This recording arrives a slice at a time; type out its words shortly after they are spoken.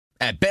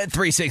At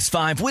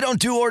Bet365, we don't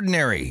do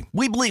ordinary.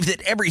 We believe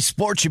that every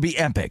sport should be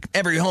epic.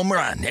 Every home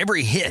run,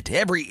 every hit,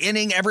 every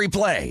inning, every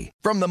play.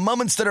 From the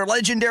moments that are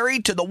legendary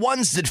to the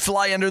ones that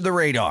fly under the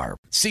radar.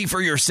 See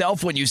for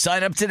yourself when you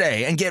sign up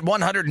today and get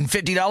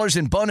 $150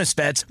 in bonus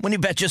bets when you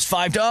bet just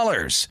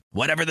 $5.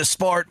 Whatever the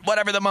sport,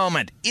 whatever the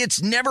moment,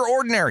 it's never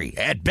ordinary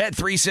at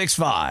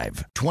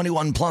Bet365.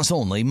 21 plus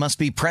only. Must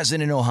be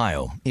present in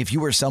Ohio. If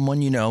you or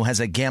someone you know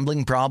has a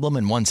gambling problem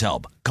and wants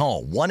help,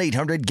 call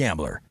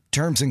 1-800-GAMBLER.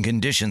 Terms and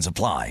conditions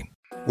apply.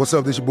 What's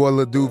up? This your boy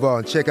Lil Duval,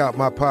 and check out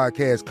my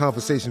podcast,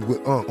 Conversations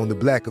with Unc, on the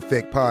Black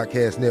Effect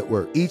Podcast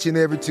Network. Each and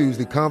every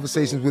Tuesday,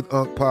 Conversations with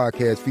Unc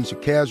podcast feature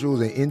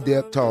casuals and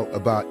in-depth talk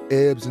about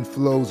ebbs and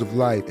flows of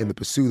life and the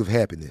pursuit of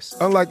happiness.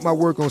 Unlike my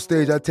work on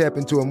stage, I tap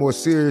into a more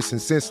serious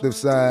and sensitive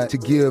side to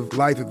give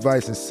life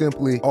advice and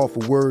simply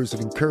offer words of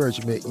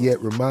encouragement, yet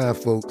remind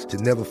folks to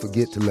never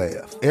forget to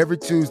laugh. Every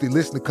Tuesday,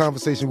 listen to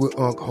Conversations with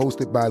Unc,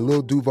 hosted by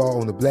Lil Duval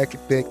on the Black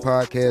Effect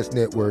Podcast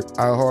Network,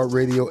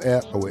 iHeartRadio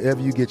app, or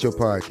wherever you get your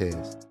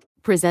podcasts.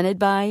 Presented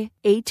by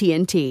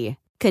AT&T.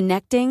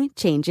 Connecting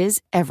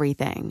changes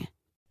everything.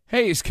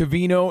 Hey, it's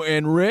Covino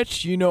and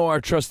Rich. You know our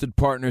trusted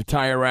partner,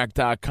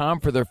 TireRack.com,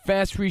 for their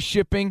fast free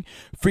shipping,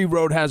 free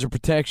road hazard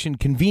protection,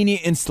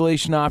 convenient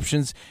installation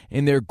options,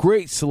 and their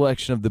great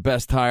selection of the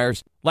best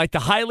tires. Like the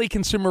highly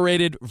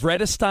consumer-rated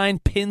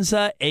Vredestein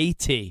Pinza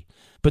AT.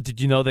 But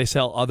did you know they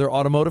sell other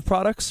automotive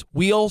products?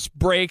 Wheels,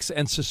 brakes,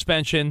 and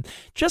suspension,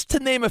 just to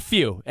name a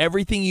few.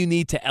 Everything you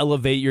need to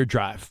elevate your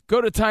drive.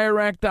 Go to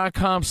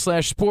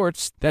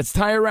TireRack.com/sports. That's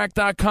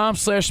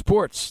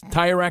TireRack.com/sports.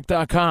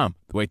 TireRack.com,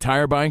 the way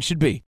tire buying should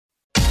be.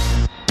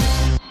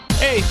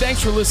 Hey,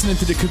 thanks for listening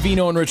to the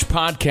Covino and Rich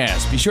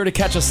podcast. Be sure to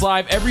catch us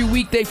live every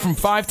weekday from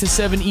 5 to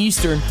 7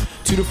 Eastern,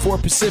 2 to 4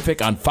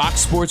 Pacific on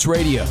Fox Sports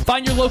Radio.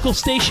 Find your local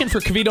station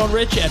for Covino and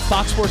Rich at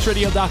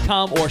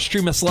foxsportsradio.com or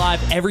stream us live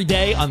every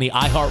day on the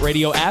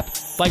iHeartRadio app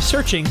by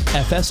searching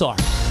FSR.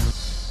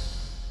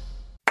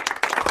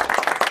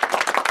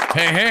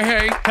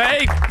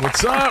 Hey.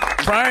 What's up?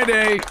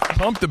 Friday.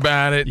 Pumped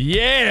about it.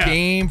 Yeah.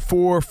 Game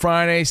 4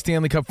 Friday.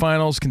 Stanley Cup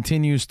Finals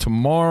continues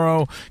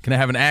tomorrow. Gonna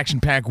have an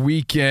action-packed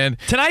weekend.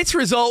 Tonight's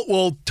result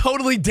will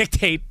totally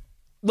dictate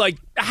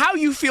how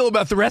you feel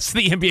about the rest of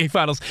the NBA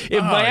Finals.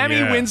 If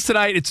Miami wins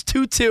tonight, it's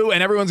 2-2,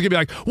 and everyone's gonna be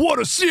like, what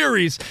a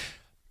series.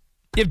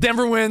 If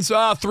Denver wins,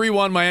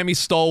 3-1, Miami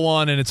stole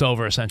one, and it's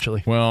over,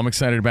 essentially. Well, I'm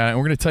excited about it. And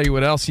we're going to tell you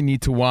what else you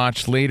need to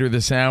watch later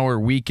this hour,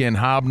 weekend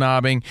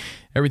hobnobbing,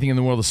 everything in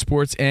the world of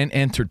sports and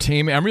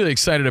entertainment. I'm really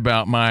excited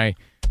about my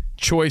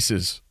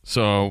choices.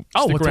 So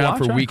stick around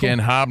for weekend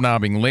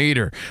hobnobbing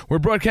later. We're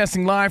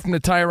broadcasting live from the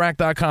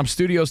TireRack.com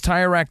studios.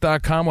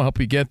 TireRack.com will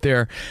help you get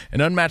there. An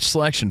unmatched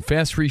selection,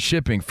 fast free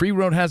shipping, free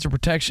road hazard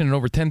protection, and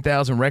over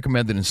 10,000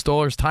 recommended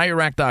installers.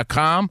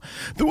 TireRack.com,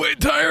 the way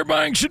tire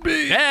buying should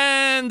be.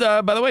 And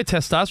by the way,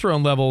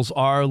 testosterone levels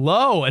are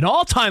low, an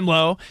all-time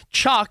low.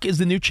 Chalk is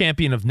the new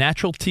champion of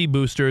natural tea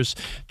boosters.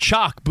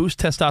 Chalk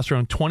boosts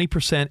testosterone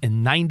 20%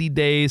 in 90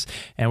 days,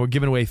 and we're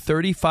giving away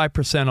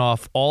 35%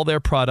 off all their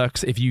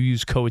products if you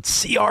use code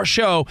CRSHOW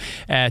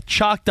at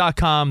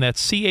chalk.com.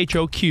 That's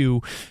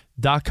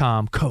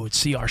CHOQ.com, code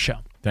CRSHOW.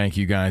 Thank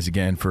you guys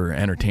again for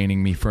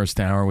entertaining me first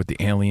hour with the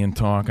alien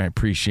talk. I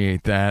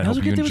appreciate that.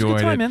 Hope you enjoyed it.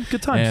 Good time, man.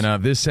 Good times.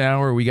 And this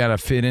hour, we got to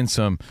fit in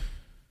some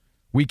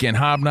weekend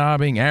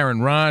hobnobbing,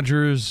 Aaron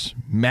Rodgers,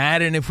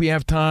 Madden if we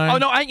have time. Oh,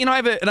 no, I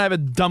have a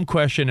dumb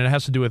question, and it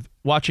has to do with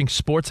watching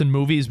sports and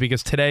movies,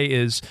 because today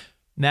is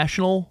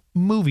National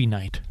Movie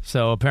Night.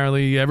 So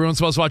apparently everyone's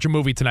supposed to watch a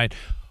movie tonight.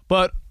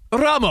 But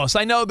Ramos,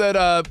 I know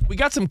that we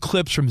got some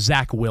clips from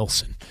Zach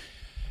Wilson.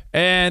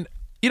 And,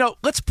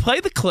 let's play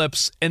the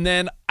clips, and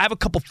then I have a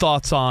couple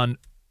thoughts on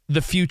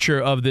the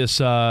future of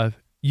this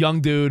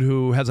young dude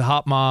who has a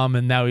hot mom,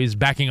 and now he's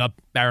backing up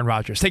Aaron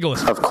Rodgers. Take a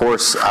listen. Of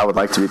course, I would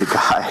like to be the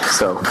guy.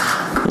 So,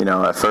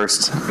 at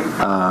first,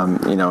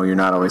 you're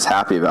not always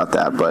happy about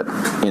that. But,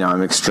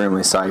 I'm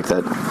extremely psyched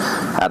that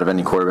out of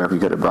any quarterback we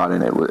could have brought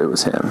in, it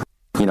was him.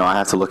 I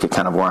have to look at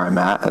kind of where I'm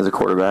at as a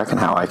quarterback and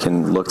how I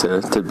can look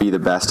to be the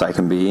best I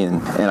can be.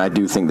 And I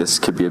do think this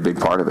could be a big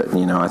part of it.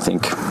 I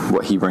think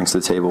what he brings to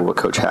the table, what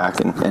Coach Hack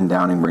and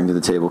Downing bring to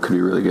the table could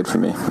be really good for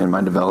me in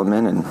my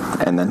development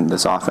and then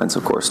this offense,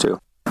 of course, too.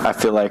 I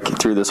feel like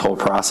through this whole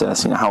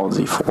process, how old is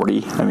he,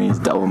 40? I mean, he's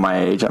double my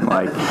age. I'm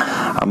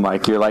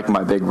like, you're like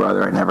my big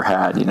brother I never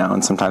had,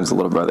 and sometimes the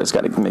little brother's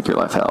got to make your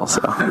life hell,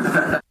 so.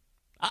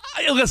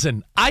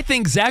 Listen, I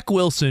think Zach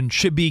Wilson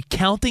should be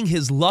counting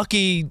his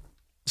lucky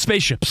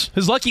spaceships,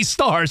 his lucky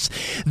stars,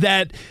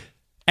 that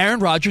Aaron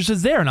Rodgers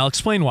is there, and I'll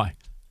explain why.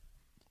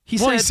 He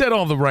said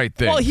all the right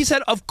things. Well, he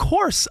said, of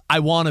course I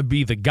want to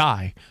be the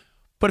guy,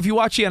 but if you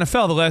watch the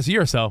NFL the last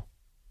year or so,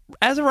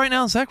 as of right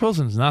now, Zach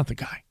Wilson's not the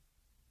guy.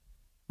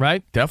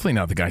 Right? Definitely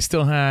not the guy.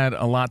 Still had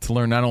a lot to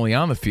learn, not only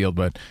on the field,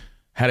 but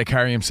how to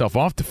carry himself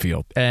off the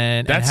field.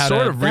 And that's and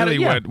sort of really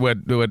what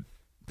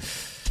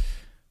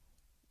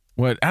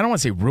I don't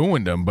want to say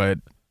ruined him, but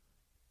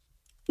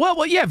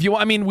well, yeah. If you,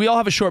 we all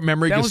have a short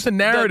memory. That was the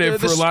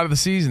narrative for a lot of the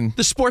season.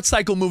 The sports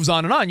cycle moves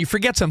on and on. You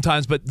forget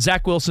sometimes, but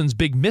Zach Wilson's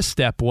big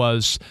misstep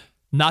was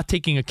not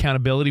taking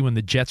accountability when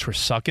the Jets were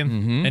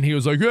sucking. And he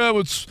was like, yeah,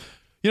 it's,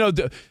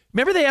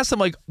 remember they asked him,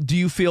 like, do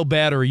you feel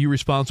bad or are you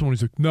responsible? And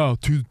he's like, no,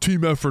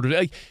 team effort.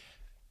 Like,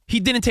 he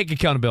didn't take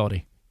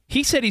accountability.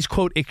 He said he's,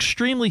 quote,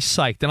 extremely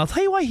psyched. And I'll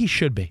tell you why he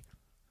should be.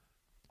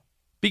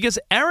 Because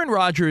Aaron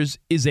Rodgers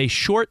is a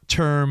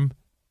short-term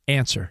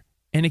answer.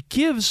 And it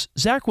gives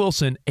Zach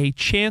Wilson a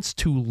chance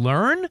to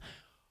learn,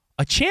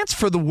 a chance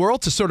for the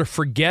world to sort of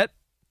forget,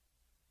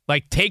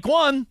 like, take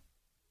one.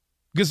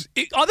 Because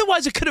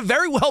otherwise it could have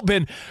very well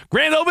been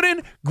grand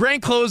opening,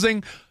 grand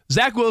closing,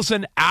 Zach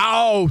Wilson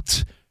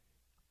out.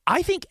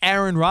 I think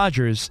Aaron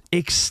Rodgers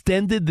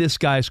extended this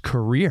guy's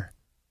career.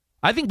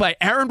 I think by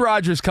Aaron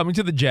Rodgers coming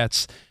to the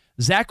Jets,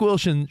 Zach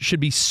Wilson should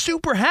be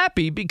super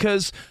happy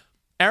because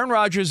Aaron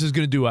Rodgers is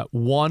going to do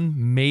 1,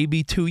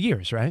 maybe 2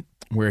 years, right?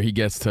 Where he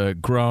gets to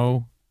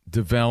grow,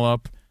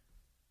 develop,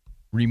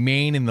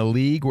 remain in the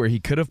league where he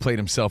could have played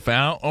himself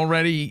out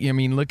already. I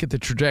mean, look at the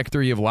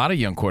trajectory of a lot of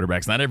young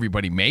quarterbacks. Not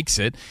everybody makes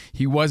it.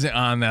 He wasn't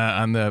on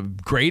the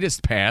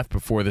greatest path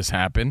before this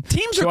happened.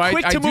 Teams are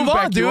quick to move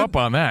on, dude. You up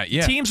on that,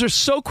 yeah. Teams are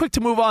so quick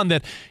to move on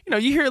that,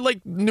 you hear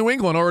like New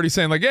England already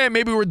saying like, hey,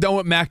 maybe we're done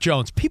with Mac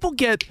Jones. People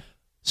get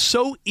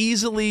so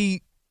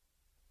easily...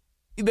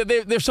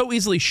 They're so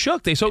easily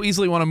shook. They so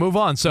easily want to move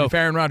on. So if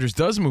Aaron Rodgers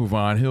does move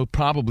on, he'll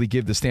probably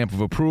give the stamp of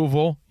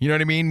approval. You know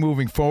what I mean?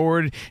 Moving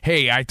forward,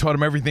 hey, I taught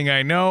him everything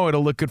I know.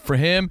 It'll look good for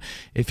him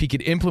if he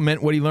could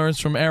implement what he learns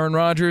from Aaron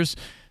Rodgers.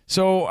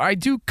 So I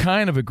do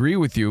kind of agree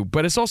with you,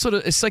 but it's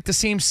like the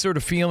same sort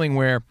of feeling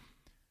where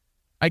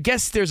I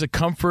guess there's a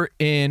comfort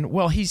in,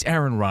 well, he's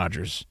Aaron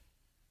Rodgers.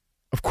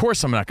 Of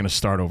course I'm not going to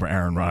start over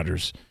Aaron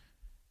Rodgers.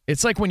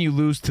 It's like when you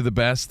lose to the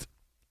best,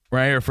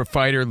 right? Or if a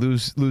fighter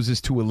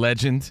loses to a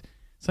legend.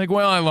 It's like,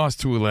 well, I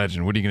lost to a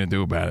legend. What are you going to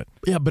do about it?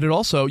 Yeah, but it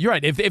also, you're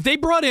right. If they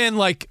brought in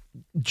like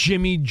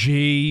Jimmy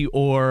G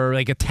or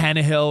like a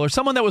Tannehill or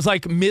someone that was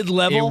like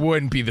mid-level, it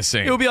wouldn't be the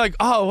same. It would be like,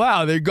 oh,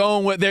 wow, they're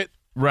going with it.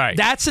 Right.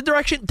 That's the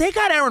direction. They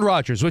got Aaron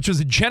Rodgers, which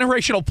was a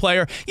generational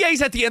player. Yeah,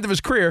 he's at the end of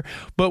his career.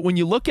 But when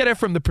you look at it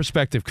from the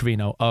perspective,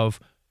 Covino, of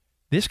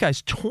this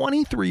guy's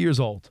 23 years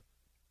old.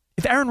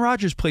 If Aaron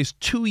Rodgers plays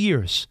 2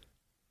 years,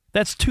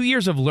 that's 2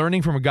 years of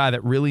learning from a guy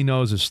that really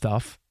knows his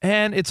stuff.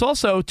 And it's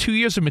also 2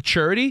 years of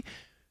maturity.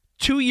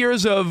 2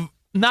 years of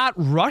not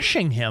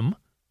rushing him.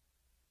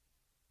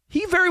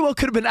 He very well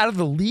could have been out of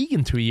the league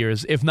in 2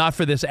 years if not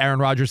for this Aaron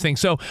Rodgers thing.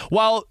 So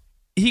while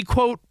he,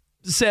 quote,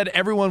 said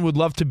everyone would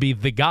love to be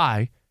the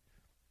guy,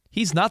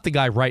 he's not the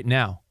guy right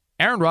now.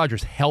 Aaron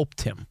Rodgers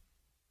helped him.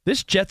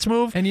 This Jets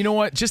move. And you know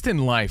what? Just in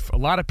life, a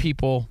lot of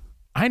people,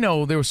 I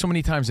know there were so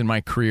many times in my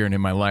career and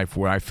in my life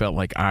where I felt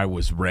like I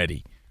was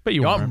ready. But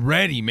I'm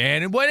ready,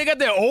 man. And why they got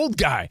that old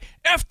guy?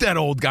 F that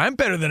old guy. I'm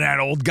better than that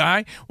old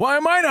guy. Why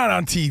am I not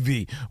on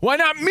TV? Why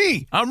not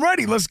me? I'm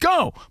ready. Let's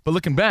go. But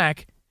looking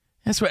back,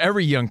 that's what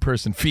every young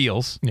person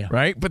feels,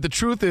 right? But the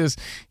truth is,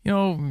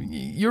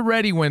 you're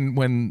ready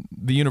when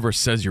the universe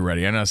says you're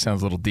ready. I know it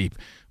sounds a little deep,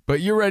 but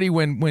you're ready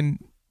when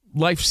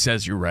life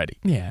says you're ready.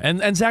 Yeah,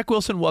 and Zach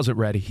Wilson wasn't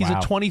ready. He's a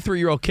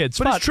 23-year-old kid.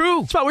 But it's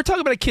true. Spot, we're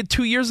talking about a kid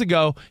 2 years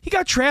ago. He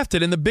got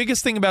drafted, and the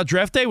biggest thing about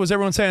draft day was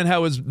everyone saying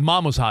how his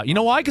mom was hot. You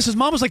know why? Because his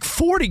mom was like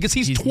 40 because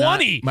he's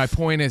 20. My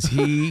point is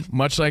he,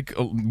 much like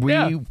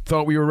we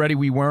thought we were ready,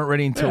 we weren't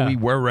ready until we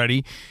were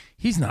ready.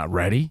 He's not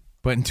ready.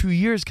 But in 2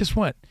 years, guess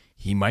what?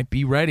 He might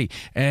be ready.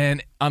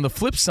 And on the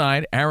flip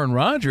side, Aaron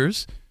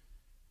Rodgers,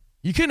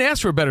 you couldn't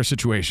ask for a better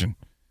situation,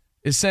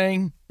 is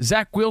saying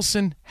Zach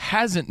Wilson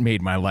hasn't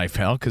made my life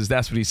hell, because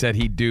that's what he said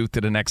he'd do to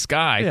the next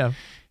guy. Yeah.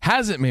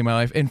 Hasn't made my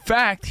life. In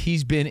fact,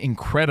 he's been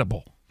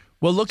incredible.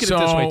 Well, look at it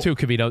this way, too,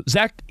 Covino.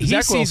 Zach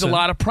sees Wilson, a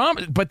lot of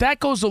promise, but that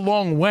goes a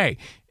long way.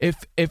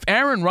 If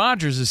Aaron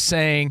Rodgers is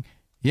saying,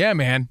 yeah,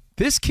 man,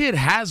 this kid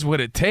has what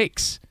it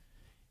takes,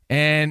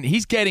 and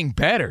he's getting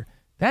better,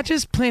 that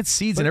just plants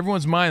seeds in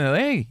everyone's mind that,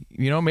 hey,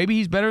 maybe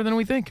he's better than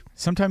we think.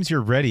 Sometimes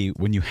you're ready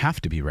when you have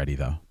to be ready,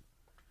 though.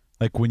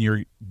 Like when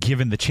you're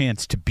given the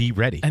chance to be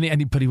ready.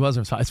 But he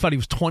wasn't. It's funny. He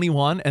was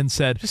 21 and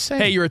said,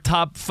 hey, you're a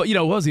top,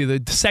 what was he?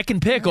 The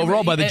second pick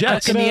overall by the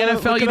Jets. In the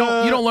NFL,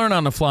 you don't learn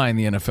on the fly in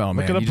the NFL,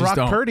 man. Look at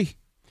Brock Purdy.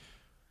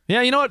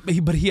 Yeah, you know what?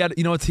 But he had,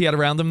 what he had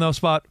around him, though,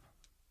 Spot?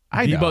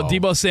 I know.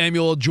 Deebo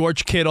Samuel,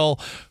 George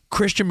Kittle,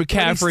 Christian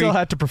McCaffrey. He still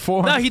had to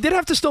perform. No, he did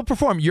have to still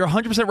perform. You're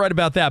 100% right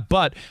about that.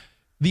 But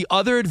the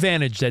other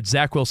advantage that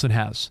Zach Wilson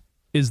has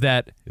is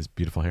that his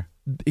beautiful hair.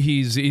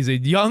 He's a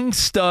young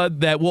stud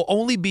that will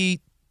only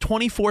be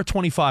 24,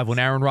 25 when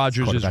Aaron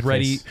Rodgers is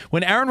ready. Face.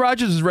 When Aaron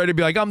Rodgers is ready to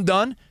be like, I'm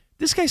done,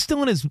 this guy's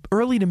still in his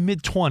early to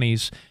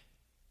mid-20s.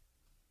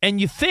 And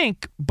you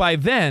think by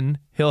then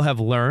he'll have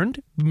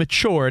learned,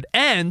 matured,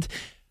 and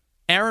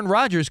Aaron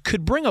Rodgers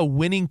could bring a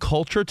winning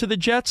culture to the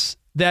Jets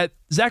that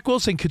Zach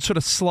Wilson could sort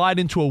of slide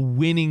into a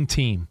winning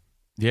team.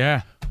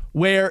 Yeah.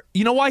 Where,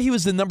 you know why he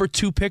was the number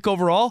 2 pick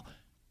overall?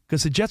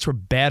 Because the Jets were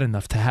bad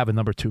enough to have a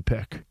number 2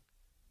 pick.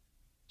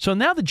 So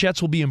now the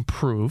Jets will be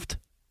improved.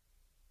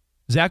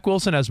 Zach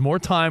Wilson has more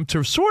time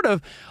to sort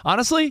of,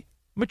 honestly,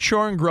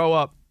 mature and grow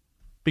up.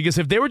 Because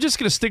if they were just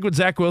going to stick with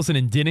Zach Wilson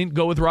and didn't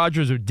go with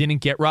Rodgers or didn't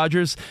get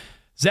Rodgers,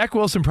 Zach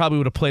Wilson probably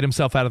would have played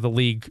himself out of the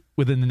league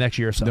within the next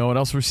year or so. Know what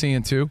else we're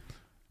seeing too?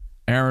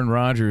 Aaron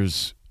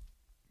Rodgers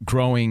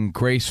growing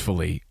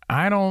gracefully.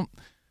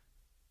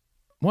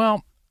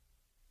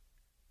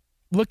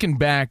 Looking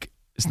back,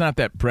 it's not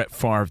that Brett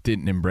Favre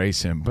didn't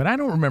embrace him, but I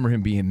don't remember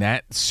him being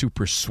that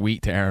super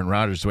sweet to Aaron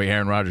Rodgers the way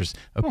Aaron Rodgers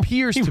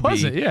appears to be. He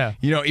wasn't,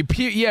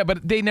 yeah.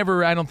 But they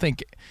never, I don't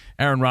think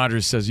Aaron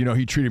Rodgers says,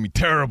 he treated me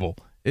terrible.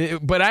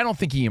 But I don't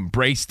think he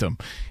embraced him.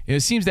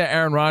 It seems that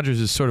Aaron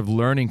Rodgers is sort of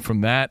learning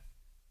from that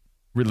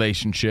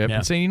relationship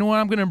and saying, you know what,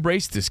 I'm going to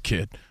embrace this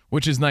kid,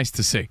 which is nice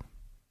to see.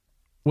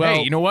 Well,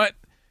 hey, you know what?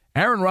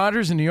 Aaron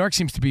Rodgers in New York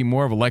seems to be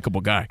more of a likable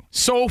guy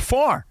so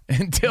far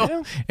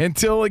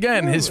until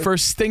again, his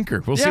first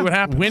stinker. We'll see what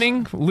happens.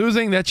 Winning,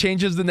 losing, that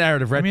changes the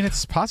narrative, right? I mean,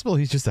 it's possible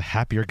he's just a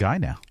happier guy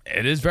now.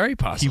 It is very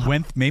possible.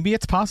 Maybe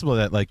it's possible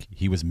that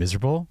he was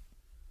miserable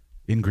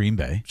in Green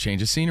Bay.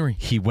 Change of scenery.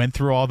 He went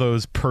through all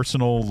those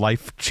personal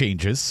life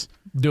changes.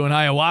 Doing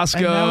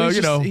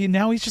ayahuasca,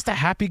 now he's just a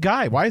happy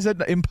guy. Why is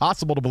that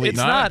impossible to believe? It's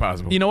not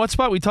impossible. You know what,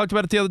 Spot? We talked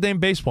about it the other day in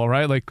baseball,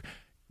 right? Like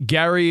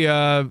Gary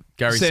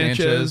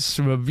Sanchez,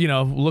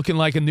 looking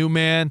like a new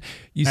man.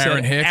 You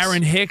said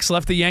Aaron Hicks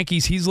left the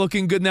Yankees. He's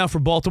looking good now for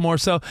Baltimore.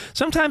 So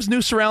sometimes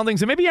new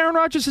surroundings, and maybe Aaron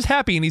Rodgers is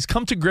happy, and he's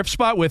come to grip,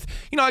 Spot, with,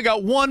 I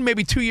got 1,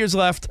 maybe 2 years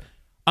left.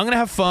 I'm going to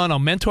have fun. I'll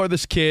mentor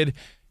this kid.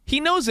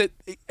 He knows it,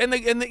 and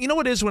you know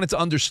what it is when it's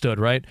understood,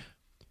 right?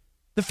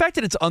 The fact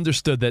that it's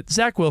understood that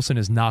Zach Wilson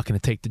is not going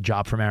to take the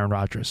job from Aaron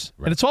Rodgers.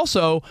 Right. And it's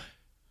also,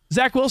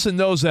 Zach Wilson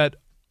knows that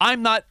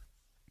I'm not,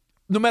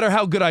 no matter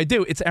how good I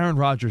do, it's Aaron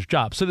Rodgers'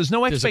 job. So there's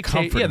no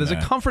expectation. Yeah, there's a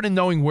comfort in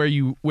knowing what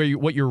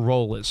your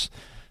role is.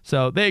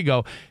 So there you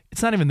go.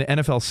 It's not even the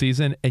NFL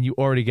season, and you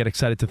already get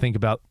excited to think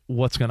about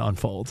what's going to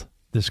unfold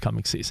this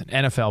coming season.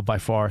 NFL, by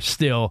far,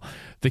 still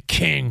the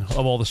king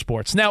of all the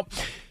sports. Now,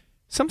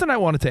 something I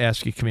wanted to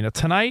ask you, Camino.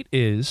 Tonight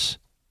is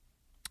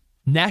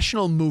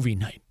National Movie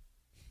Night.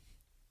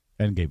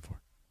 And Game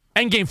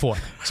 4.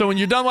 So when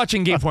you're done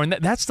watching Game 4, and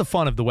that's the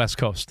fun of the West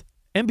Coast.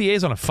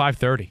 NBA's on at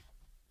 5:30. You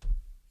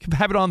can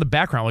have it on in the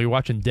background while you're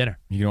watching dinner.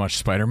 You going to watch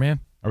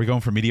Spider-Man? Are we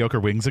going for mediocre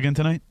wings again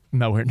tonight?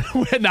 No, we're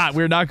not.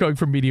 We're not going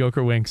for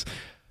mediocre wings.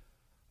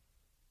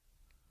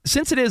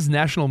 Since it is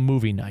National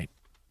Movie Night.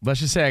 Let's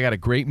just say I got a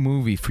great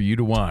movie for you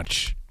to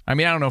watch. I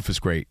mean, I don't know if it's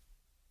great,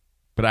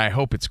 but I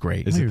hope it's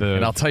great.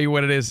 And I'll tell you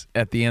what it is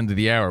at the end of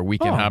the hour.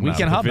 Weekend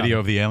Hobnob. Video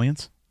of the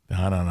aliens?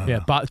 No.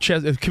 Yeah,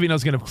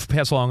 Cavino's going to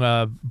pass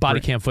along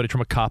body cam footage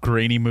from a cop.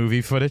 Grainy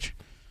movie footage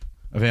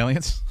of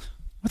aliens?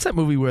 What's that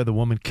movie where the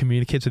woman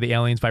communicates with the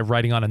aliens by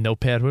writing on a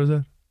notepad? What is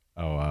it?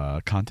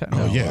 Contact?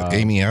 Oh, yeah,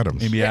 Amy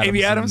Adams.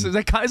 Amy Adams? Is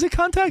it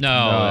Contact?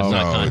 No, it's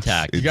not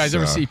Contact. You guys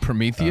ever see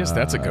Prometheus?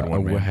 That's a good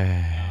one,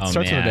 man.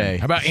 Starts with a day.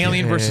 How about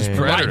Alien versus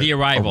Predator? The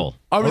Arrival.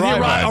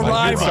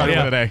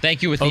 Arrival.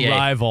 Thank you with the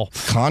Arrival.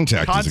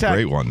 Contact is a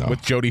great one, though.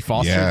 With Jodie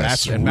Foster.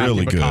 Yes, and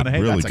really Matthew good.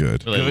 McConaughey. Really That's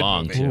good. Really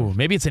long, too. Ooh,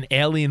 maybe it's an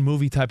alien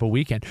movie type of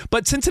weekend.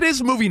 But since it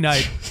is movie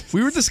night,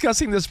 we were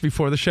discussing this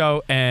before the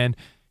show, and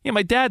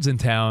my dad's in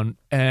town,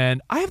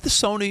 and I have the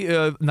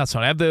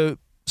I have the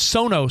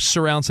Sonos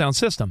surround sound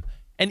system.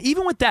 And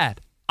even with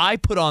that, I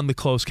put on the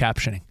closed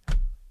captioning.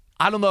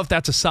 I don't know if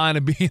that's a sign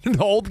of being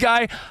an old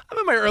guy. I'm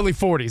in my early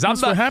 40s.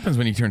 That's what happens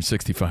when you turn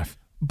 65.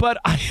 But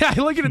I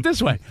look at it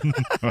this way.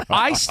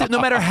 No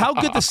matter how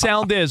good the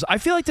sound is, I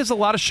feel like there's a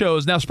lot of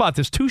shows. Now, Spot,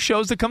 there's 2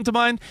 shows that come to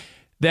mind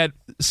that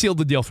sealed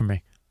the deal for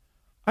me.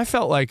 I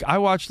felt like I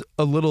watched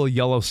a little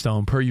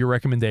Yellowstone per your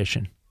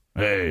recommendation.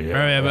 Kevin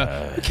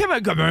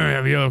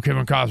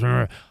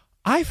Costner.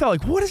 I felt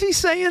like, what is he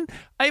saying?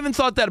 I even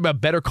thought that about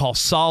Better Call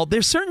Saul.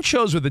 There's certain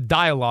shows with the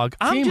dialogue.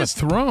 Game of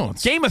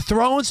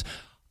Thrones.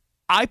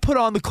 I put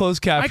on the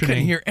closed captioning. I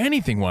couldn't hear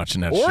anything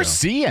watching that show. Or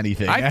see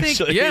anything,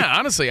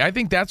 honestly, I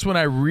think that's when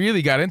I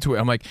really got into it.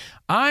 I'm like,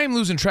 I'm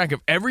losing track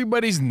of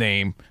everybody's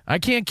name. I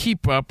can't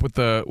keep up with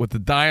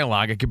the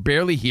dialogue. I could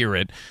barely hear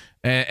it.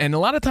 And a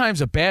lot of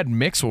times a bad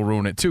mix will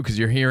ruin it, too, because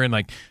you're hearing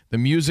like the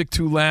music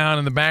too loud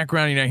in the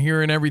background. You're not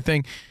hearing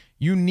everything.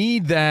 You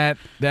need that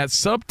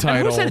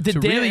subtitle to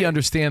really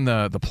understand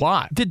the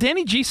plot. Did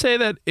Danny G say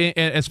that,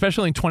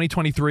 especially in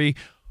 2023,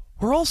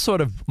 we're all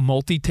sort of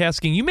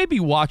multitasking? You may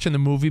be watching the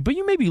movie, but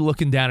you may be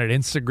looking down at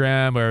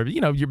Instagram, or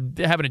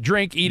you're having a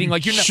drink, eating.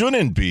 Like you're not,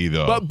 shouldn't be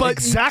though. But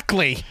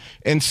exactly.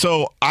 And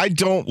so I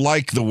don't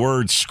like the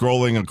word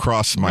scrolling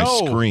across my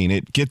screen.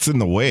 It gets in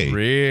the way.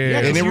 Really?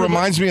 And it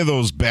reminds me of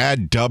those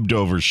bad dubbed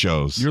over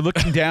shows. You're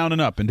looking down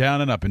and up and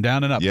down and up and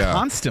down and up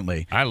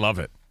constantly. I love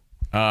it.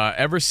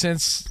 Ever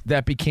since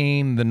that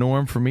became the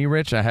norm for me,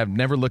 Rich, I have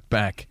never looked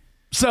back.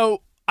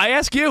 So I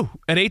ask you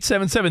at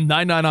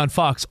 877-99 on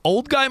Fox,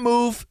 old guy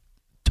move,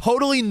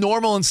 totally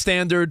normal and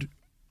standard,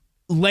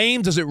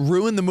 lame, does it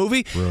ruin the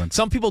movie? Ruined.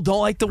 Some people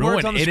don't like the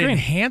words on the screen. It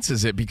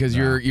enhances it because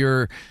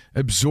you're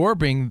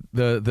absorbing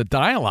the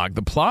dialogue,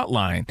 the plot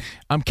line.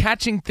 I'm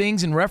catching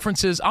things and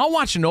references. I'll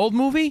watch an old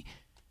movie,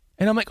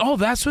 and I'm like, oh,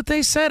 that's what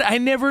they said? I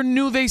never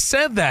knew they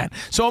said that.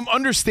 So I'm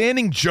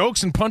understanding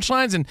jokes and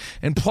punchlines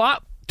and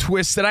plot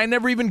twists that I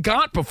never even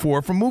got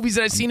before from movies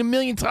that I've seen a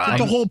million times.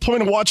 The whole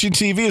point of watching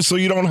TV is so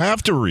you don't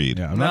have to read.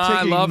 Yeah,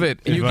 I love it.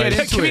 You get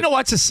into it. Kavino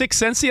watched The Sixth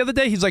Sense the other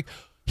day. He's like,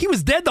 he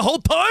was dead the whole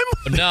time?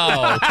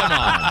 No, come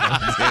on.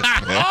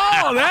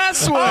 Oh,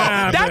 that's what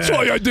happened. That's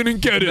why I didn't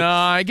get it. No,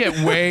 I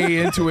get way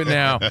into it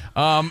now.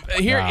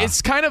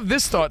 It's kind of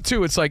this thought,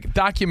 too. It's like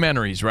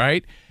documentaries,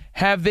 right?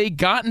 Have they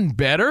gotten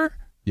better?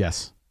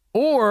 Yes.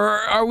 Or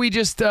are we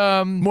just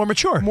more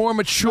mature?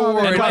 And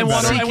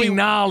seeking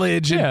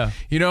knowledge and,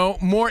 Yeah.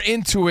 more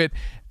into it.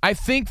 I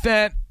think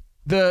that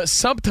the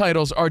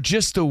subtitles are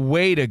just a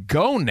way to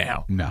go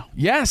now. No.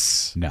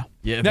 Yes. No.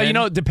 Yeah.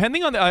 Now,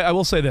 depending on I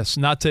will say this,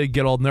 not to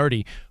get all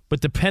nerdy, but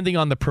depending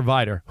on the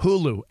provider,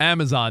 Hulu,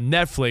 Amazon,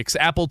 Netflix,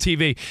 Apple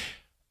TV,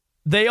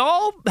 they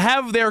all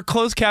have their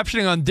closed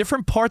captioning on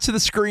different parts of the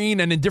screen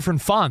and in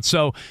different fonts.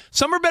 So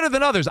some are better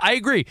than others. I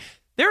agree.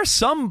 There are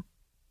some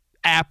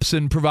apps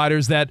and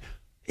providers that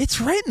it's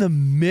right in the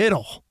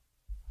middle.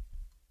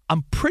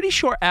 I'm pretty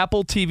sure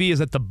Apple TV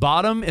is at the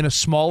bottom in a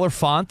smaller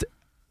font,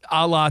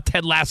 a la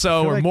Ted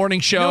Lasso or Morning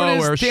Show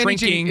or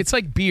Shrinking. It's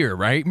like beer,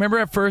 right? Remember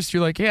at first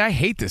you're like, hey, I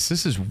hate this.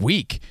 This is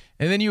weak.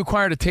 And then you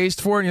acquired a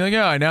taste for it and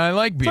you're like, oh, now I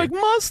like beer. It's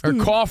like mustard.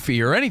 Or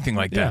coffee or anything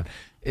like that.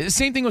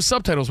 Same thing with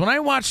subtitles. When I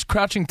watched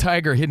Crouching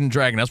Tiger, Hidden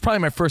Dragon, that was probably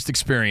my first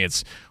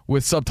experience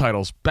with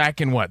subtitles back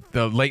in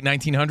the late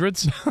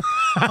 1900s.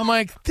 I'm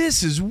like,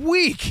 this is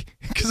weak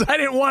because I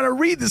didn't want to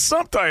read the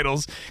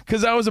subtitles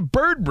because I was a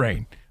bird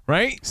brain.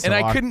 Right? And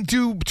I couldn't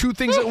do two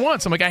things at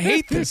once. I'm like, I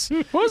hate this.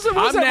 I'm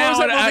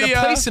now at a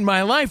place in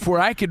my life where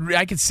I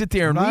could sit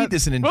there and read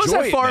this and enjoy it. What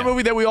was that foreign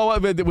movie that we all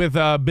with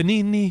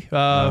Benigni?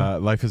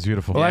 Life is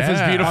Beautiful. Life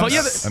is Beautiful.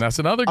 And that's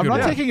another good I'm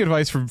one. not taking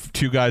advice from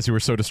two guys who were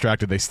so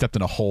distracted they stepped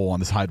in a hole on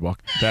the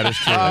sidewalk. That is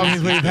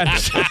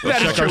true.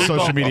 Check our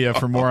social media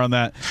for more on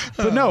that.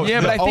 But no,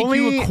 but I think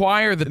you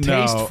acquire the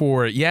taste No.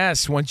 for it.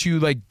 Yes, once you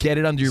get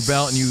it under your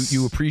belt and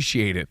you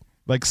appreciate it.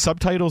 Like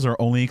subtitles are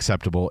only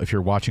acceptable if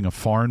you're watching a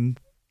foreign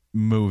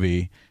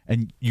movie,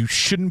 and you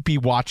shouldn't be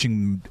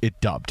watching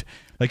it dubbed.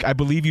 Like, I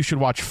believe you should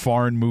watch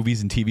foreign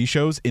movies and TV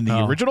shows in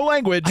the original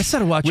language. I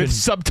started watching with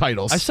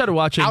subtitles. I started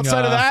watching.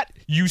 Outside of that,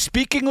 you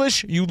speak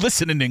English, you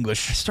listen in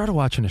English. I started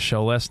watching a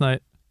show last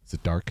night. Is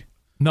it dark?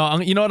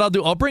 No, you know what I'll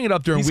do? I'll bring it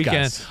up during These weekend.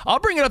 guys. I'll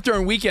bring it up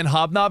during weekend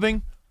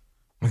hobnobbing,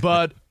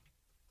 but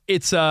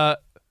it's a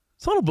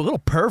little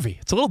pervy.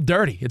 It's a little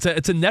dirty. It's a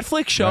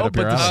Netflix show, Right up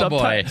but your the alley.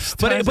 subtitles.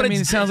 But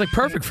it sounds like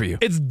perfect for you.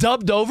 It's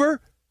dubbed over.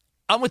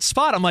 I'm with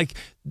Spot. I'm like,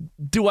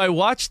 do I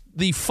watch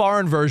the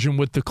foreign version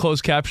with the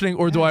closed captioning,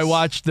 or do I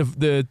watch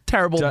the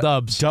terrible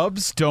dubs?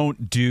 Dubs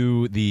don't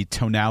do the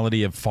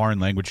tonality of foreign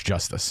language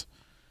justice.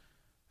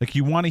 Like,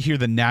 you want to hear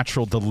the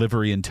natural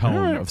delivery and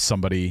tone of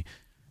somebody,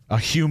 a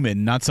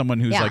human, not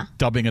someone who's like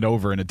dubbing it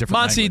over in a different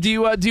Monty,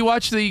 language. do you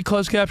watch the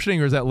closed captioning,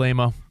 or is that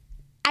lame-o?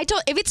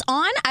 If it's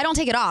on, I don't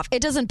take it off.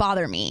 It doesn't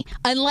bother me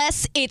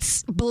unless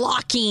it's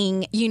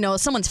blocking,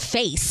 someone's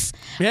face.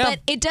 Yeah. But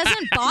it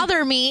doesn't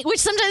bother me, which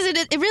sometimes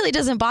it really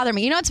doesn't bother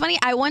me. You know what's funny?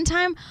 I one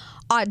time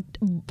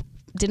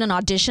did an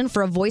audition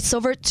for a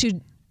voiceover to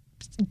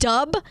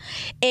dub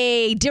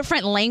a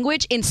different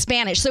language in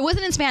Spanish. So it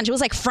wasn't in Spanish, it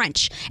was like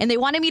French. And they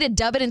wanted me to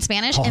dub it in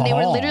Spanish, and they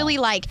were literally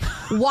like,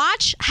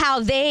 watch how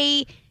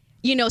they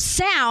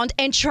sound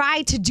and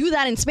try to do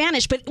that in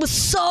Spanish, but it was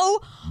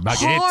so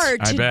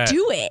hard to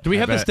do it. Do we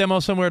have this demo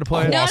somewhere to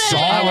play? No.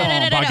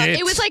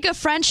 It was like a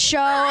French show,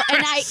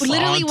 and I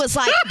literally was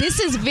like, this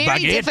is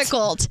very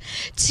difficult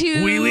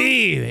to... Oui,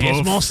 oui,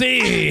 it's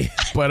mon.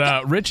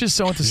 But Rich is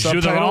so into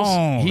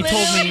subtitles. He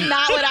told me...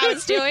 not what I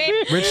was doing.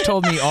 Rich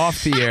told me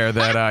off the air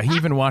that he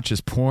even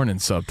watches porn in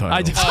subtitles.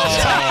 I do.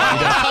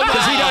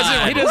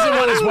 Because he doesn't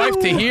want his wife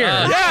to hear.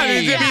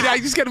 I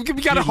just got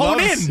to hone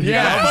in.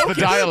 Yeah, the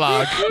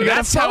dialogue.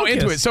 That's how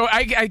into it. So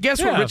I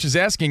guess what Rich is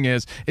asking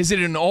is it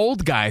an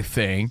old guy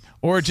thing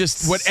or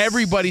just what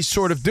everybody's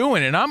sort of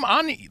doing? And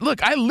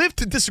look, I live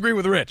to disagree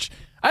with Rich.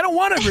 I don't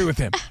want to agree with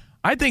him.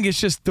 I think it's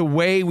just the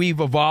way we've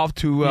evolved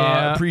to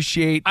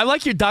appreciate. I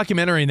like your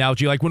documentary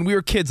analogy. Like when we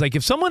were kids, like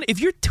if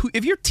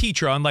your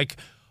teacher on like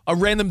a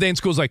random day in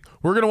school is like,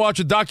 we're going to watch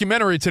a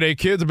documentary today,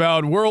 kids,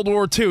 about World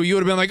War II, you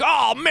would have been like,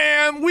 oh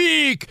man,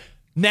 weak.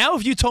 Now,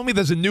 if you told me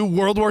there's a new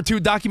World War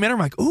II documentary, I'm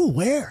like, ooh,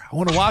 where? I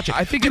want to watch it.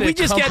 I think it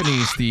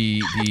accompanies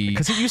the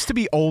because it used to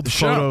be old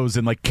photos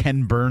and like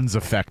Ken Burns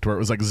effect where it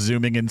was like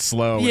zooming in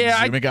slow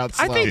and zooming out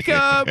slow. I think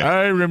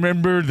I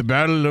remember the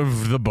Battle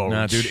of the Bulge.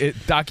 No, dude,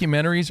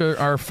 documentaries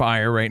are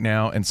fire right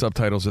now, and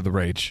subtitles are the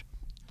rage.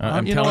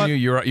 I'm telling you,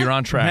 you're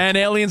on track. And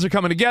aliens are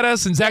coming to get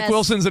us, and Zach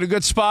Wilson's in a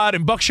good spot,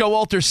 and Buck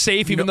Showalter's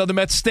safe, even though the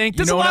Mets stink.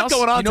 There's a lot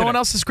going on. You know what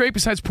else is great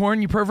besides porn,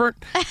 you pervert?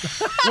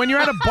 When you're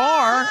at a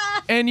bar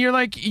and you're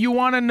like, you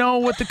want to know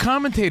what the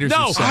commentators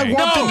are saying. I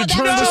want them to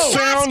turn the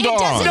sound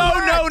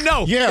on.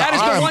 No. Yeah, that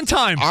is the one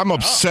time. I'm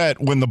upset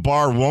when the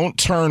bar won't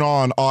turn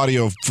on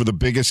audio for the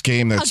biggest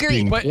game that's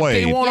being but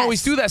played. They won't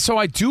always do that, so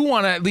I do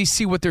want to at least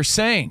see what they're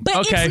saying.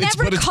 But it's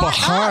never it's caught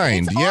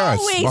behind. up.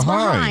 It's always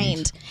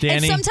behind. Danny.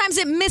 And sometimes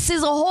it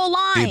misses a whole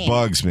line. It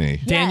bugs me.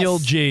 Yes. Daniel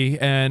G.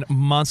 and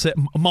Monse.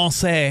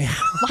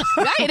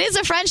 Right, it is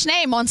a French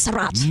name,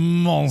 Montserrat.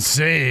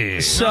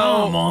 Monse. So,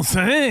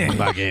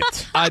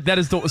 Baguette. that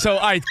is the. So,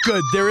 all right,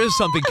 good. There is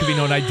something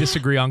Covino and I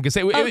disagree on because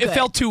it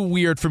felt too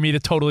weird for me to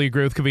totally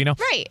agree with Covino.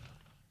 Right.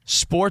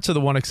 Sports are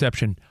the one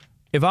exception.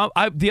 If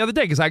I the other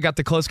day, because I got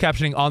the closed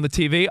captioning on the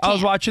TV, I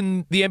was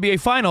watching the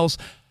NBA Finals,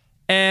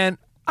 and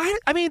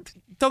I mean,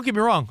 don't get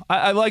me wrong,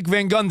 I like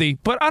Van Gundy,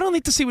 but I don't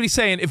need to see what he's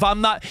saying. If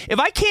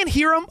I can't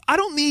hear him, I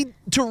don't need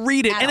to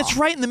read it, and it's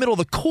right in the middle of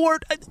the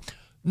court.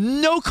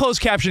 No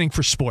closed captioning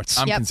for sports.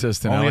 I'm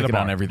consistent. Only I like the it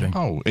on bar. everything.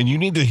 Oh, and you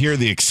need to hear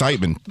the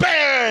excitement.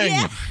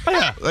 Bang!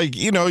 Yeah. Like,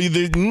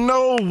 there's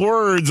no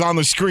words on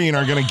the screen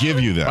are going to give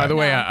you that. By the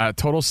way, a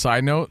total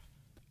side note.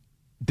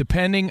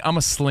 I'm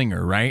a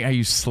slinger, right? I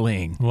use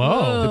sling.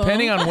 Whoa.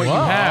 Depending on what you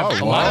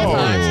have. A lot of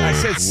times. I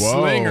said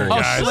slinger,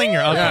 guys. Oh, slinger.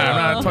 Okay. Yeah,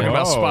 I'm not talking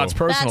about Spot's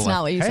personal That's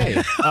not what you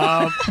said.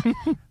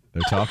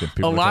 They're talking.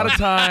 A lot of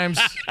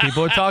times,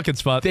 People are talking,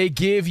 Spot. they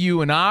give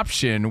you an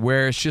option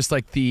where it's just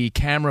like the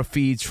camera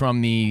feeds from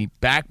the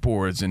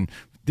backboards and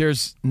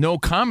there's no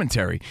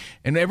commentary.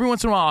 And every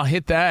once in a while, I'll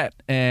hit that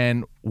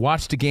and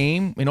watch the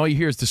game, and all you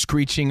hear is the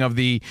screeching of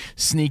the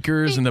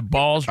sneakers and the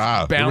balls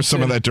bouncing. There was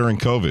some of that during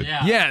COVID.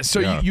 Yeah,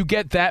 so You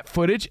get that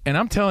footage, and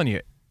I'm telling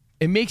you,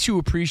 it makes you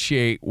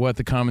appreciate what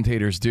the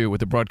commentators do, what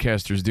the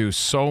broadcasters do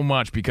so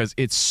much because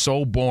it's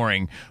so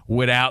boring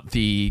without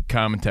the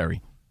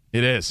commentary.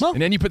 It is. Well,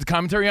 and then you put the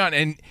commentary on,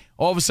 and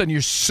all of a sudden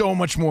you're so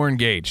much more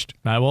engaged.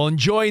 I will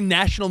enjoy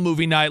National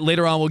Movie Night.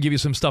 Later on, we'll give you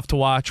some stuff to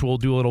watch. We'll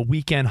do a little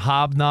weekend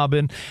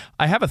hobnobbing.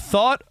 I have a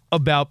thought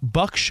about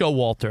Buck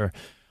Showalter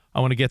I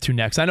want to get to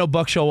next. I know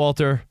Buck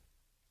Showalter,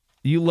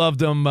 you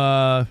loved him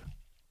on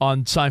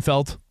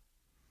Seinfeld.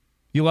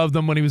 You loved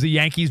him when he was a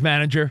Yankees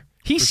manager.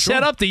 He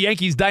set up the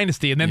Yankees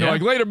dynasty, and then they're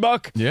like, later,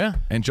 Buck. Yeah,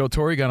 and Joe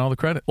Torre got all the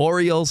credit.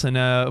 Orioles, and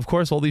of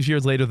course, all these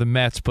years later, the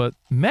Mets. But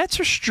Mets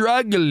are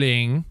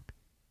struggling.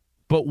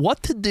 But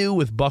what to do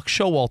with Buck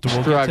Showalter?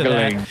 We'll get to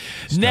that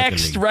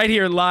next, right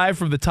here live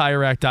from the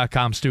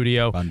TireRack.com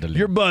studio.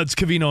 Your buds,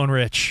 Covino and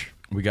Rich.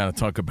 We got to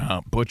talk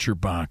about Butcher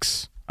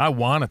Box. I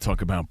want to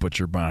talk about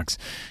Butcher Box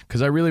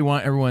because I really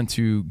want everyone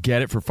to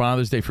get it for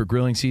Father's Day, for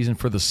grilling season,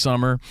 for the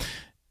summer.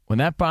 When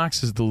that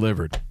box is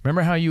delivered,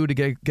 remember how you would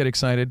get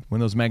excited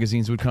when those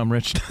magazines would come,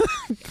 Rich?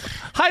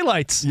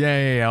 Highlights.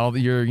 Yeah. All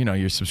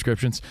your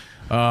subscriptions.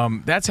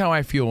 That's how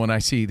I feel when I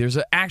see there's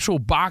an actual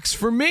box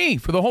for me,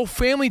 for the whole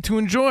family to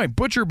enjoy.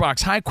 Butcher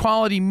Box, high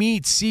quality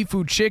meat,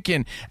 seafood,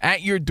 chicken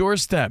at your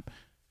doorstep.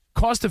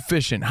 Cost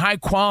efficient, high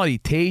quality,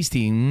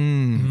 tasty.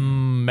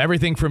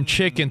 Everything from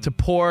chicken to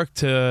pork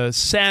to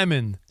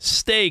salmon,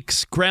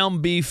 steaks,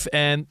 ground beef,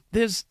 and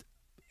here's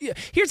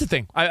the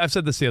thing. I've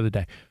said this the other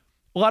day.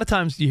 A lot of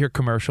times you hear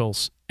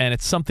commercials and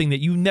it's something that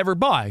you never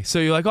buy. So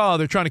you're like, oh,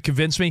 they're trying to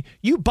convince me.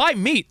 You buy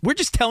meat. We're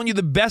just telling you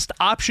the best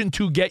option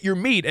to get your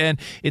meat. And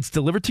it's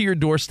delivered to your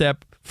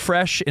doorstep,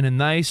 fresh in a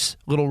nice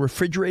little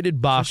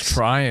refrigerated box. Just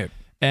try it.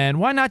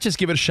 And why not just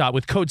give it a shot?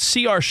 With code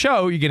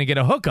CRSHOW, you're going to get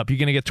a hookup. You're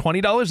going to get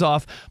 $20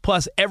 off.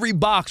 Plus, every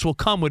box will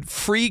come with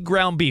free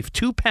ground beef,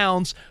 2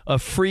 pounds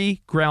of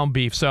free ground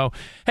beef. So,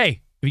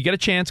 hey, if you get a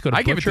chance, go to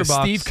Butcher Box. I give it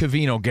the Steve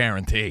Covino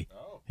guarantee.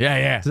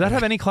 Yeah. Does that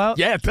have any clout?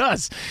 Yeah, it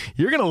does.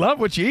 You're going to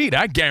love what you eat.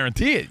 I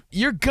guarantee it.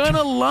 You're going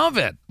to love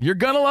it. You're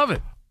going to love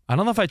it. I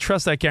don't know if I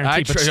trust that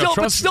guarantee, but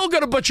still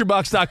go to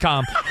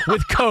butcherbox.com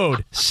with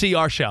code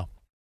CRSHOW.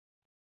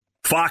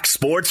 Fox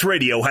Sports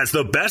Radio has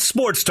the best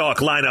sports talk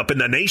lineup in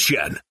the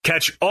nation.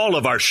 Catch all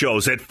of our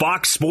shows at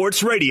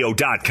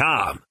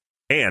foxsportsradio.com.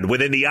 And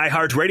within the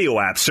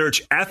iHeartRadio app,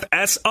 search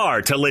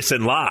FSR to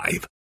listen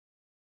live.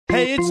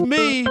 Hey, it's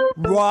me,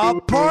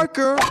 Rob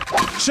Parker.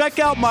 Check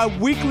out my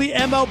weekly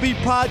MLB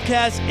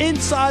podcast,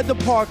 Inside the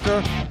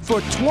Parker,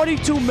 for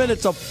 22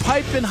 minutes of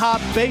piping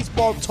hot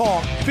baseball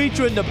talk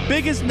featuring the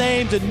biggest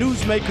names and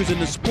newsmakers in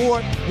the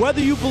sport.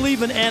 Whether you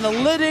believe in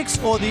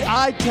analytics or the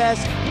eye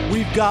test,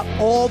 we've got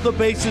all the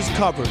bases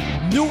covered.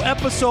 New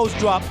episodes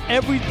drop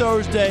every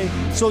Thursday,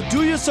 so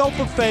do yourself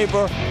a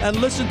favor and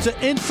listen to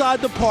Inside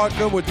the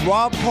Parker with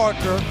Rob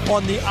Parker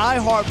on the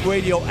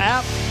iHeartRadio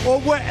app or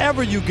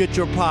wherever you get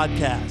your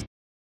podcast.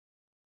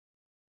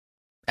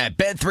 At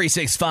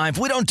Bet365,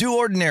 we don't do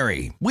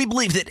ordinary. We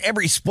believe that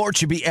every sport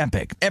should be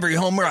epic. Every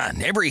home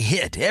run, every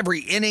hit,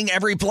 every inning,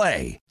 every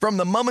play. From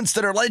the moments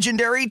that are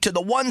legendary to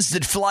the ones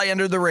that fly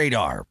under the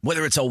radar.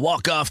 Whether it's a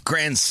walk-off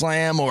grand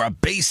slam or a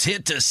base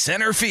hit to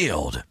center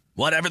field.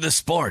 Whatever the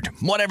sport,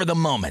 whatever the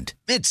moment.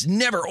 It's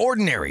never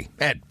ordinary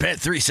at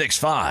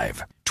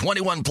Bet365.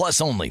 21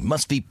 plus only.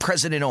 Must be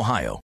present in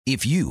Ohio.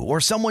 If you or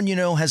someone you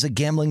know has a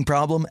gambling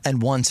problem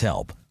and wants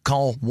help,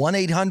 call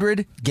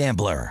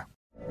 1-800-GAMBLER.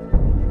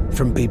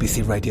 From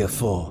BBC Radio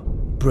 4,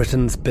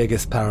 Britain's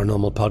biggest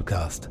paranormal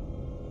podcast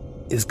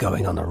is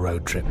going on a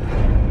road trip.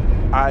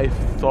 I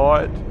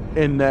thought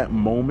in that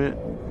moment,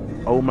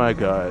 oh my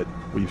God,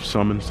 we've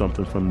summoned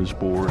something from this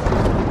board.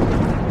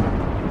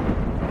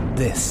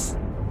 This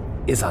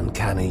is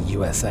Uncanny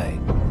USA.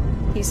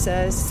 He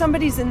says,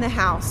 somebody's in the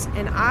house,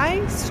 and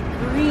I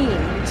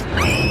screamed.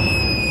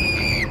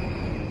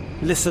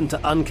 Listen to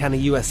Uncanny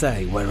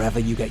USA wherever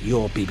you get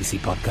your BBC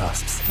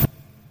podcasts,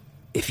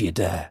 if you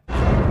dare.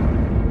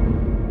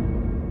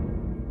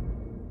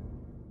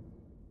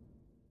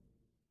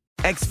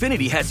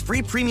 Xfinity has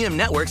free premium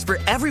networks for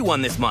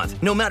everyone this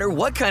month, no matter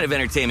what kind of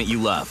entertainment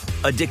you love.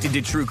 Addicted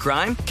to true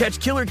crime? Catch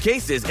killer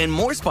cases and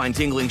more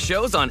spine-tingling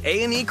shows on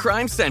A&E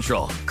Crime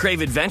Central. Crave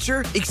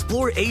adventure?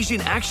 Explore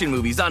Asian action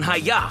movies on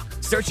Hi-YAH.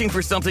 Searching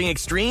for something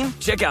extreme?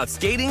 Check out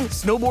skating,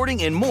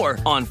 snowboarding, and more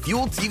on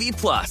Fuel TV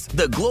Plus,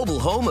 the global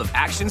home of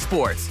action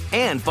sports.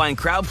 And find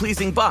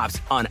crowd-pleasing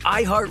bops on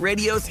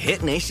iHeartRadio's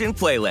Hit Nation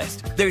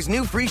playlist. There's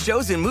new free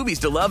shows and movies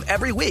to love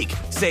every week.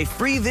 Say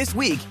free this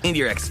week in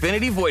your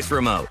Xfinity voice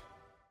remote.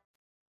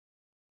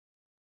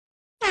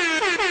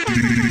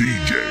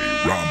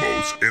 DJ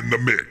Ramos in the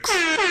mix.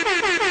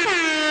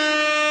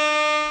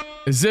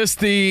 Is this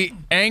the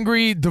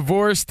angry,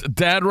 divorced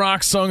dad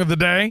rock song of the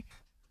day?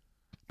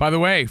 By the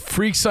way,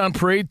 Freaks on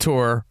Parade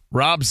Tour,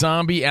 Rob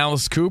Zombie,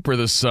 Alice Cooper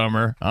this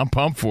summer. I'm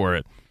pumped for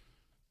it.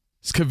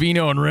 It's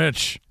Covino and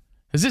Rich.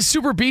 Is this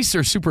Super Beast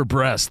or Super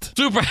Breast?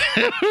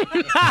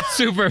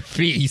 Super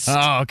Beast.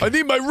 Oh, okay. I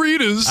need my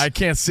readers. I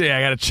can't see.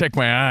 I got to check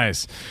my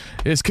eyes.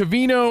 It's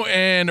Covino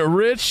and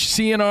Rich,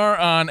 CNR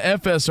on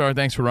FSR.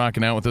 Thanks for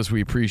rocking out with us.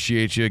 We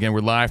appreciate you. Again,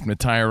 we're live from the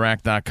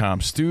TireRack.com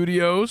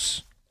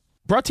studios.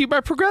 Brought to you by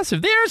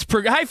Progressive. There's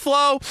High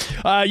Flow.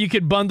 You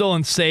could bundle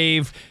and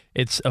save.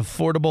 It's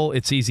affordable.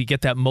 It's easy.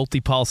 Get that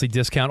multi-policy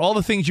discount. All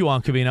the things you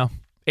want, Covino.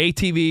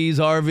 ATVs,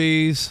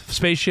 RVs,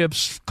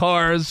 spaceships,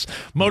 cars,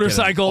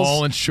 motorcycles,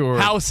 all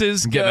insured.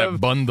 Houses. Get that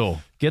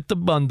bundle. Get the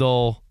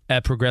bundle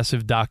at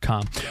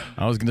Progressive.com.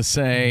 I was going to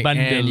say,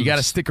 Bundles. And you got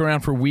to stick around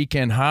for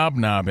Weekend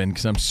Hobnobbing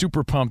because I'm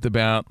super pumped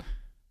about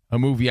a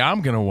movie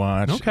I'm going to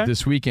watch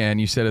this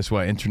weekend. You said it's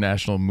what,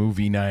 International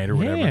Movie Night or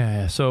whatever?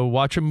 Yeah, so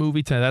watch a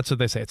movie tonight. That's what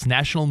they say. It's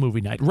National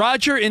Movie Night.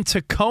 Roger in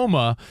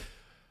Tacoma,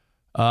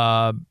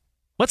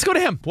 let's go to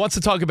him. Wants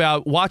to talk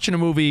about watching a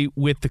movie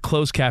with the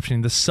closed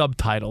captioning, the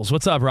subtitles.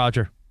 What's up,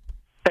 Roger?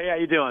 Hey, how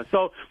you doing?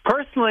 So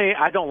personally,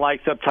 I don't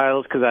like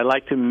subtitles because I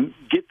like to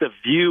get the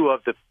view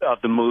of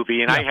the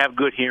movie, and I have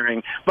good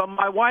hearing. But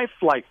my wife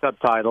likes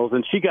subtitles,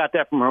 and she got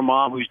that from her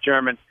mom, who's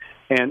German,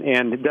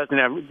 and doesn't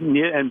have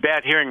and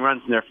bad hearing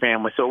runs in their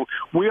family. So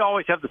we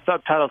always have the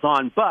subtitles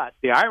on. But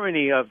the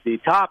irony of the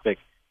topic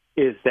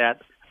is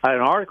that an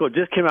article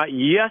just came out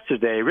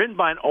yesterday, written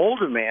by an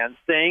older man,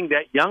 saying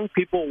that young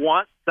people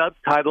want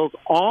subtitles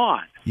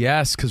on.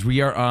 Yes, because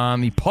we are on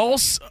the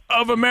pulse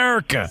of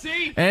America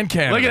and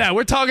Canada. Look at that.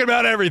 We're talking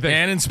about everything.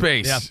 And in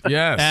space. Yeah.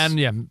 Yes.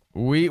 And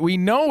we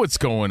know what's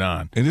going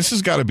on. And this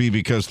has got to be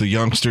because the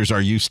youngsters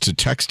are used to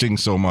texting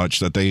so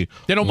much that they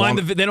don't mind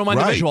the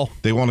visual.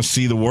 They want to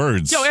see the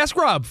words. Yo, ask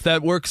Rob.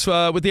 That works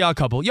with the Odd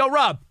Couple. Yo,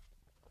 Rob,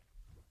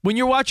 when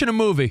you're watching a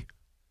movie,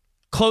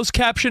 closed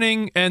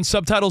captioning and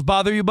subtitles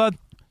bother you, bud?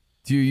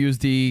 Do you use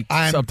the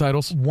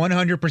subtitles?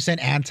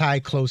 100%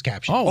 anti-closed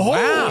caption. Oh,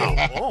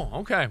 wow. Oh,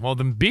 okay. Well,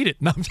 then beat it.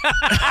 No,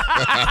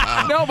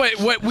 no, but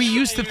what we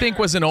used to think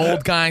was an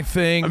old guy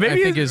thing, I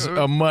think is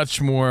a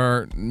much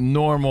more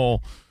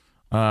normal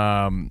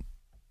sort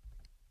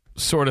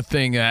of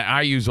thing that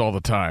I use all the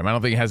time. I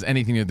don't think it has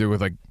anything to do with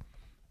like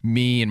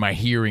me and my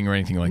hearing or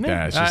anything like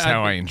that. It's just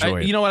how I enjoy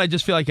it. You know what? I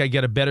just feel like I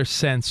get a better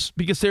sense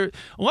because a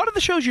lot of the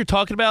shows you're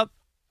talking about,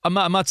 I'm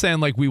not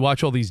saying like we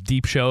watch all these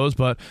deep shows,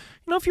 but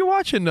you know, if you're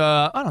watching,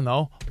 I don't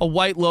know, a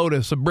White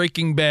Lotus, a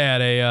Breaking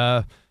Bad,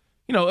 a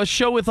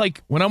show with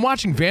like when I'm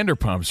watching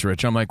Vanderpumps,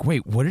 Rich, I'm like,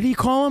 wait, what did he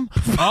call him?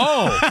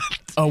 Oh,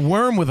 a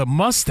worm with a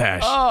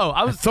mustache. Oh,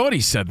 I thought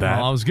he said that.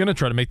 Well, I was gonna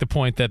try to make the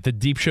point that the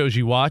deep shows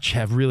you watch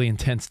have really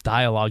intense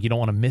dialogue. You don't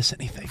want to miss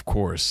anything. Of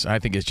course, I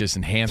think it just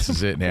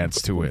enhances it and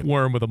adds to it.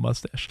 Worm with a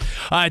mustache.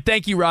 All right,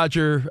 thank you,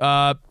 Roger.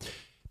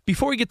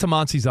 Before we get to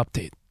Monty's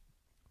update,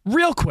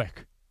 real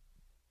quick.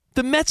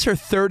 The Mets are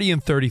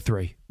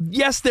 30-33.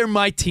 Yes, they're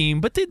my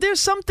team, but there's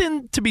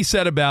something to be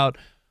said about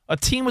a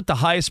team with the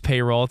highest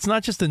payroll. It's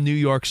not just a New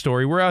York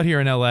story. We're out here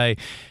in L.A.,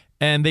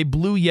 and they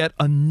blew yet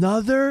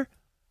another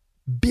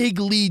big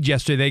lead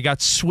yesterday. They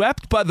got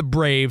swept by the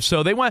Braves,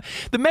 so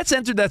the Mets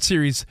entered that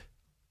series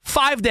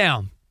 5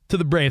 down to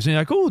the Braves, and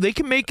you're like, oh, they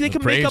can make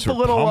up a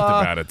little.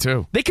 Pumped about it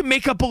too. They can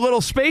make up a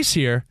little space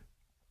here.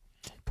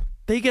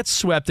 They get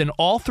swept in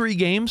all 3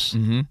 games.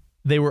 Mm-hmm.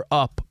 They were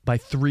up by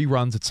 3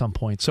 runs at some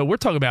point. So we're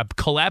talking about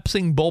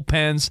collapsing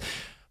bullpens.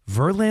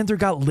 Verlander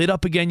got lit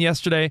up again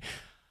yesterday.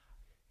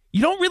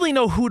 You don't really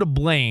know who to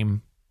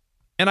blame.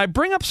 And I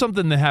bring up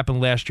something that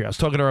happened last year. I was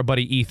talking to our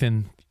buddy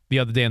Ethan the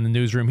other day in the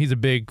newsroom. He's a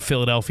big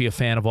Philadelphia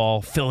fan of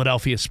all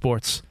Philadelphia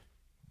sports.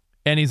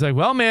 And he's like,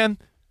 well, man,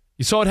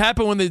 you saw what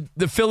happened when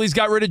the Phillies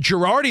got rid of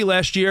Girardi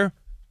last year.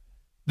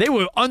 They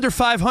were under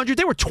 500.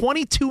 They were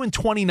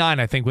 22-29,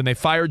 I think, when they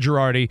fired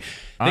Girardi.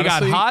 They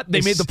got hot. They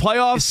made the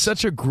playoffs. It's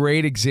such a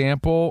great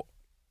example.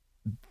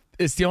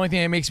 It's the only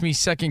thing that makes me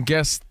second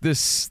guess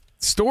this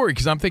story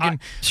because I'm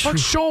thinking,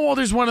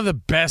 Showalter's one of the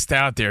best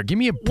out there. Give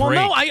me a break.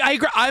 Well, no, I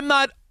agree. I'm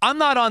not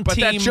on but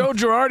team. But that Joe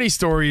Girardi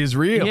story is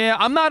real. Yeah,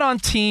 I'm not on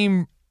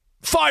team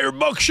fire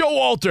Buck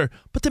Showalter.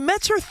 But the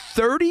Mets are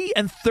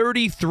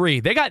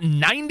 30-33. They got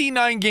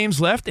 99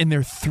 games left, and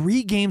they're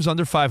 3 games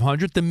under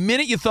 500. The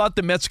minute you thought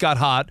the Mets got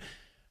hot,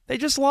 they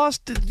just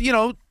lost,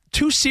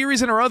 2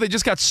 series in a row. They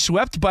just got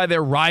swept by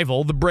their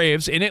rival, the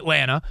Braves, in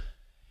Atlanta.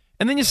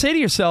 And then you say to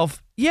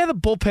yourself, yeah, the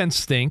bullpen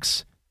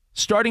stinks.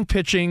 Starting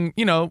pitching,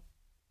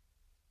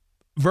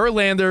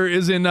 Verlander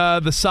is in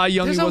the Cy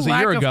Young he was a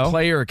year ago. There's a lack of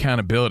player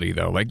accountability,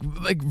 though, like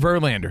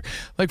Verlander.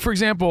 Like, for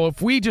example,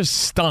 if we just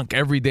stunk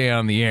every day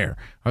on the air,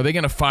 are they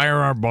going to fire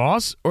our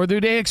boss, or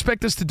do they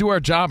expect us to do our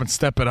job and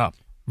step it up?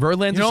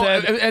 Verlander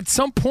said... At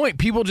some point,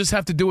 people just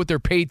have to do what they're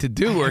paid to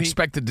do or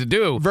expected to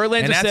do.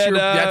 Verlander said...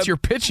 that's your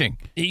pitching.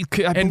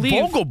 And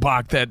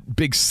Vogelbach, that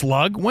big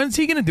slug, when's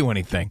he going to do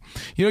anything?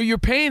 You're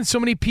paying so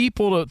many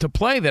people to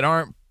play that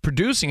aren't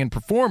producing and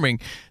performing.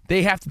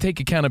 They have to take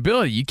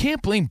accountability. You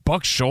can't blame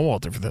Buck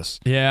Showalter for this.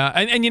 Yeah,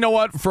 and you know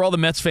what? For all the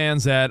Mets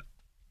fans that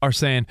are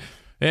saying,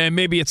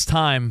 maybe it's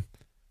time,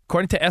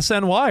 according to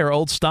SNY, our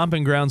old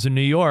stomping grounds in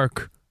New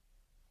York,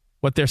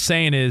 what they're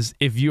saying is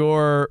if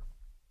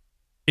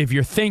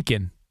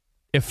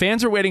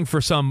fans are waiting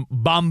for some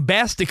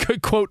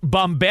bombastic, quote,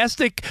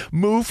 bombastic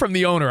move from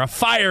the owner, a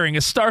firing,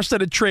 a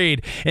star-studded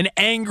trade, an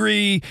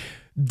angry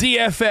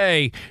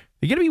DFA,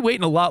 you're going to be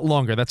waiting a lot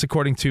longer. That's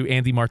according to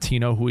Andy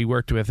Martino, who he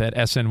worked with at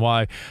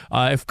SNY.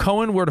 If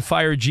Cohen were to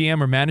fire a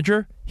GM or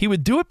manager, he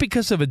would do it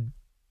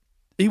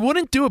he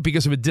wouldn't do it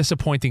because of a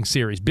disappointing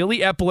series. Billy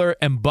Epler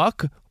and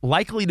Buck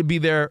likely to be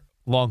there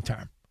long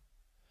term.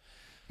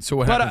 So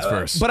what happens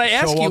first? But I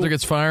ask Showalter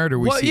gets fired, or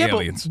we see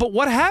aliens? But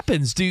what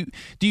happens? Do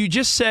you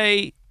just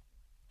say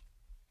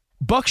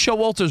Buck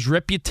Showalter's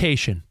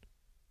reputation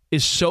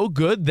is so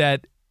good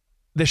that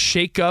the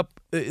shakeup,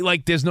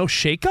 there's no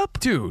shakeup,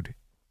 dude?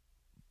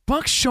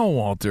 Buck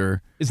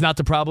Showalter is not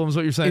the problem, is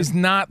what you're saying? Is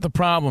not the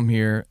problem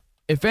here.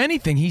 If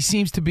anything, he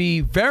seems to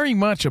be very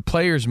much a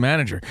player's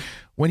manager.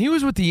 When he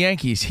was with the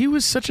Yankees, he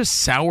was such a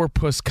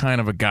sourpuss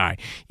kind of a guy.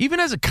 Even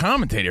as a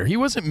commentator, he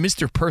wasn't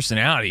Mr.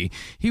 Personality.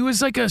 He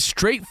was like a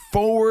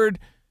straightforward,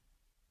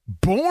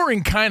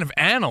 boring kind of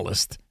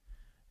analyst.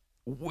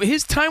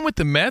 His time with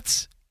the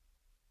Mets,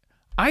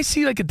 I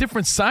see like a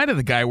different side of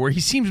the guy where he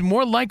seems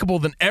more likable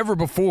than ever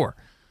before.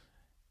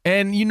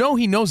 And he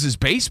knows his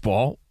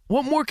baseball.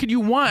 What more could you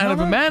want out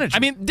of a manager? I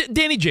mean,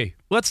 Danny J.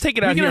 Let's take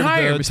it out here. Who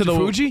are you going to hire, Mr.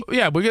 Fuji?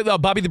 Yeah, we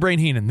got Bobby the Brain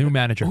Heenan, new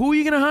manager. Who are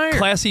you going to hire?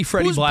 Classy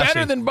Freddie Who's Blassie.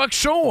 better than Buck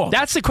Showalter?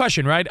 That's the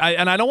question, right?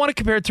 And I don't want to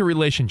compare it to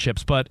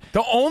relationships, but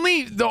the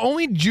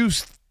only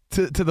juice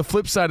to the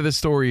flip side of the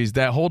story is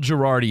that whole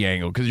Girardi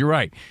angle. Because you're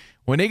right.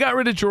 When they got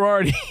rid of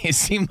Girardi, it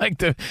seemed like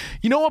but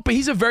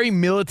he's a very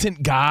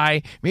militant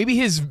guy. Maybe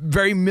his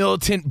very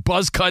militant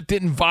buzz cut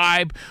didn't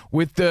vibe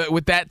with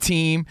that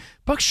team.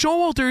 Buck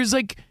Showalter is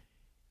like...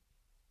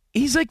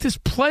 He's like this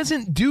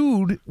pleasant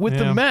dude with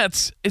the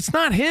Mets. It's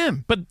not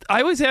him. But I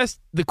always ask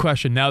the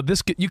question. Now,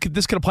 this could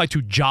apply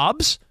to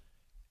jobs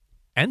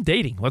and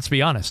dating. Let's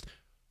be honest.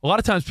 A lot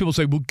of times people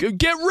say, "Well,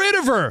 get rid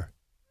of her,"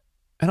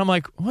 and I'm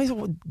like,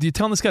 "Do you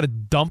tell this guy to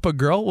dump a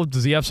girl? Well,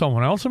 does he have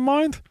someone else in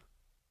mind?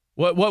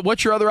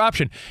 What's your other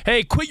option?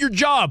 Hey, quit your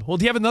job. Well,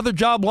 do you have another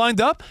job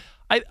lined up?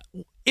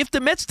 If the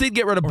Mets did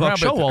get rid of Buck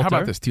Showalter, how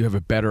about this? Do you have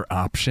a better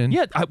option?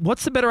 Yeah.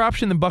 What's the better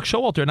option than Buck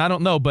Showalter? And I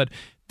don't know, but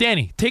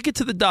Danny, take it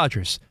to the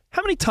Dodgers.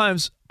 How many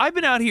times I've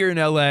been out here in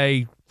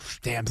L.A.,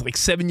 like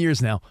 7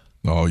 years now.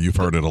 Oh, you've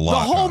heard it a lot.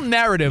 The whole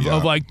narrative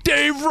of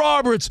Dave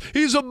Roberts,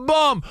 he's a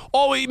bum.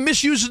 Oh, he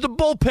misuses the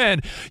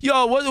bullpen.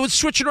 What's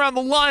switching around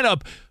the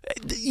lineup?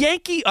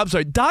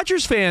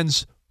 Dodgers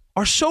fans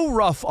are so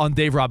rough on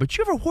Dave Roberts.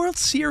 You have a World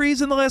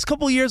Series in the last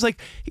couple of years? Like,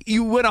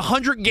 you win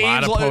 100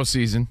 games. A lot of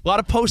postseason. A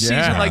lot of postseason.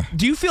 Yeah. Like,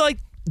 do you feel like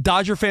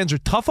Dodger fans are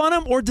tough on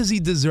him, or does he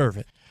deserve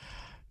it?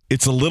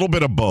 It's a little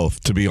bit of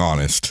both, to be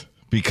honest.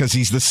 Because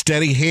he's the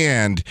steady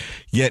hand,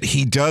 yet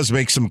he does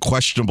make some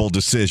questionable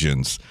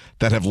decisions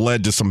that have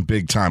led to some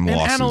big-time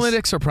losses. And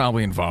analytics are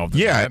probably involved.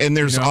 And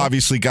there's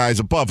obviously guys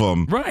above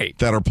him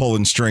that are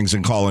pulling strings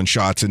and calling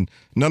shots, and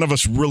none of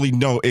us really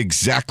know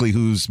exactly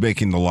who's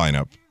making the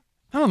lineup.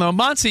 I don't know.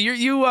 Monty,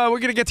 we're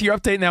going to get to your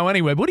update now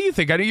anyway. What do you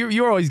think? I know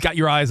you always got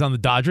your eyes on the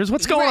Dodgers.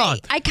 What's going on?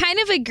 I kind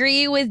of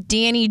agree with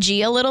Danny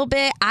G a little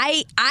bit.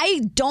 I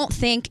don't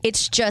think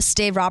it's just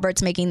Dave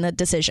Roberts making the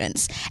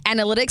decisions.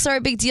 Analytics are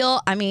a big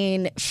deal. I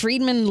mean,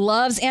 Friedman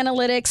loves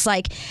analytics.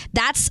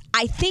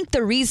 I think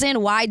the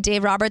reason why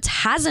Dave Roberts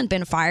hasn't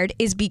been fired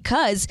is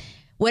because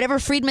whatever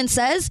Friedman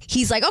says,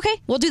 he's like, okay,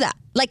 we'll do that.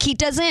 Like, he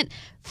doesn't,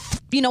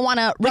 want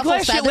to ruffle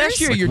feathers. Last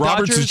year, your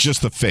Roberts Dodgers, is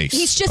just the face.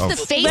 He's just the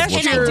face,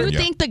 and I do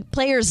think the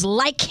players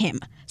like him.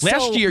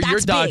 Last year,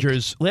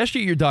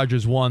 your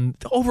Dodgers won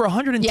over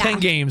 110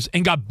 games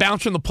and got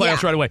bounced from the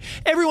playoffs right away.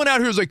 Everyone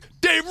out here is like,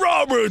 Dave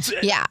Roberts.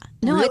 Yeah.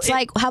 No, it's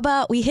like, how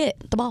about we hit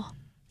the ball?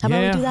 How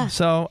about we do that?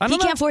 So he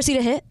can't force you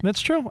to hit.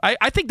 That's true.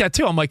 I think that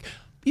too. I'm like,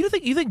 you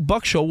think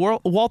Buck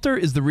Showalter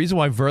is the reason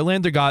why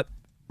Verlander got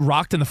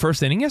rocked in the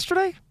first inning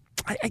yesterday?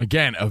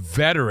 Again, a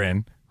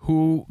veteran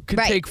who could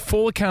take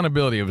full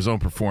accountability of his own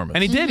performance.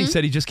 And he did. He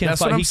said he just can't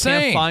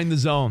can't find the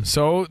zone.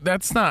 So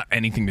that's not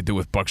anything to do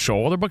with Buck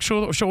Showalter. Buck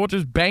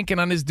Showalter's banking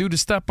on his dude to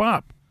step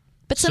up.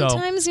 But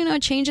sometimes,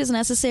 change is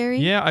necessary.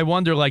 Yeah, I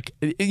wonder,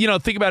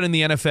 think about in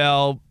the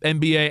NFL,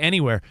 NBA,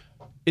 anywhere.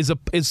 Is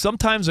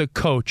sometimes a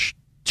coach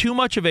too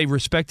much of a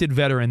respected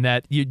veteran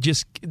that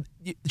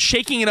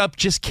shaking it up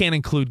just can't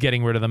include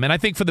getting rid of them? And I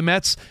think for the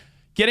Mets,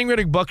 getting rid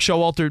of Buck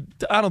Showalter,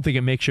 I don't think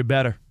it makes you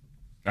better.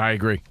 I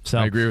agree. So,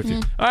 I agree with you.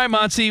 All right,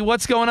 Monty,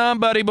 what's going on,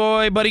 buddy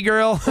boy, buddy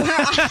girl?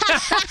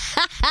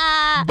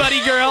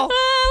 Buddy girl.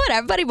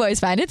 Whatever, buddy boy's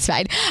fine. It's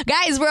fine.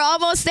 Guys, we're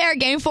almost there.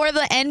 Game 4 of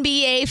the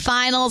NBA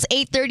Finals,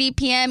 8:30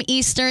 p.m.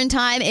 Eastern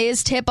Time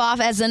is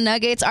tip-off as the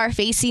Nuggets are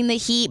facing the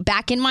Heat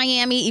back in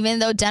Miami, even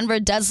though Denver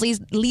does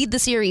lead the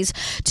series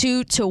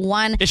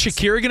 2-1. Is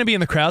Shakira going to be in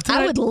the crowd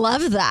tonight? I would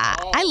love that.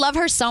 I love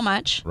her so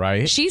much.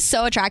 Right? She's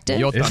so attractive.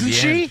 Isn't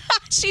she?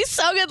 She's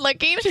so good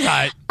looking. She's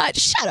hot.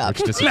 Shut up.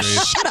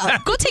 Shut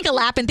up. Go take a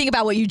lap and think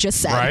about what you just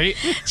said. Right?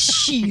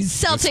 Jeez.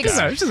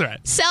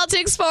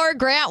 Celtics forward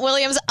Grant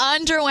Williams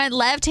underwent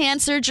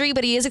left-hand surgery,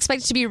 but he is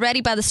expected to be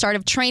ready by the start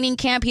of training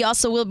camp. He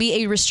also will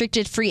be a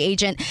restricted free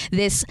agent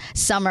this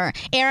summer.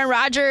 Aaron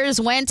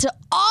Rodgers went to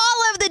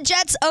all of the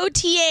Jets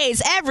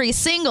OTAs, every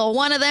single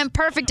one of them,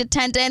 perfect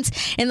attendance.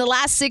 In the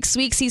last 6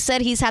 weeks, he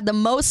said he's had the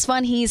most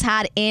fun he's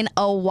had in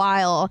a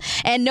while.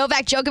 And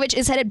Novak Djokovic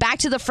is headed back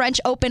to the French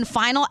Open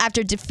final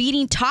after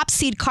defeating top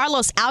seed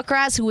Carlos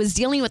Alcaraz, who was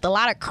dealing with a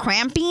lot of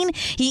cramping.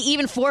 He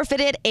even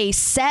forfeited a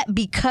set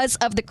because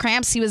of the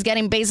cramps he was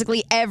getting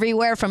basically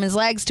everywhere from his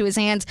legs to his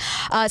hands.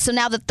 So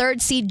now the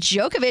third seed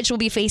Djokovic will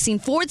be facing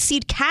fourth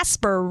seed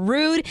Casper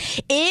Ruud.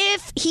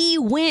 If he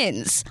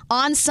wins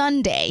on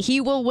Sunday, he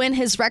will win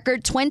his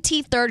record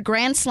 23rd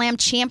Grand Slam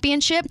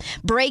championship,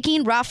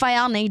 breaking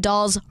Rafael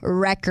Nadal's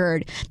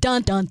record.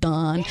 Dun, dun,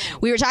 dun.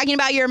 We were talking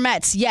about your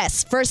Mets.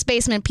 Yes, first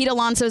baseman Pete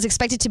Alonso is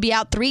expected to be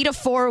out 3 to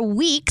 4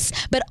 weeks,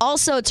 but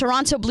also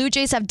Toronto Blue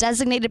Jays have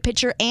designated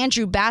pitcher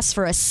Andrew Bass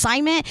for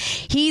assignment.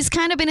 He's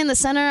kind of been in the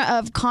center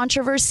of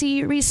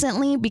controversy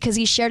recently because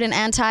he shared an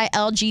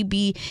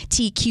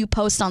anti-LGBTQ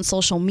post on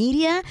social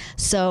media,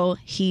 so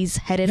he's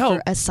headed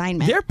for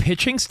assignment. Their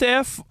pitching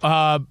staff,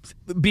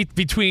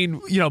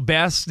 between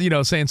Bass,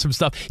 saying some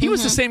stuff. He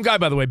was the same guy,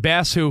 by the way,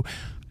 Bass, who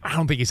I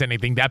don't think he said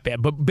anything that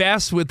bad, but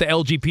Bass with the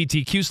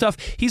LGBTQ stuff,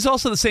 he's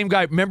also the same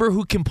guy. Remember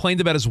who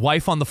complained about his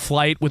wife on the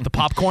flight with the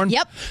popcorn?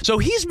 Yep. So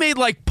he's made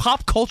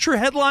pop culture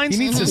headlines.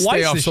 He needs to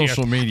stay off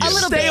social media.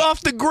 Stay off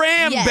the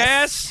gram,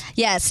 Bass.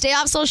 Yes, stay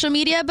off social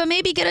media, but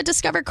maybe get a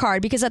Discover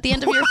card because at the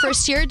end of your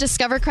first year,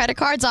 Discover credit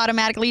cards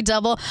automatically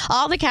double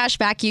all the cash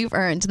back you've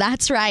earned.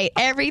 That's right.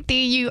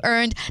 Everything you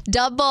earned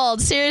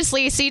doubled.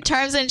 Seriously, see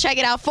terms and check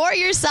it out for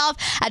yourself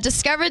at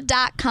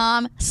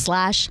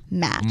discover.com/match.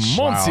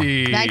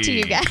 Monty. Back to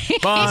you guys.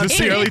 Is this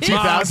the early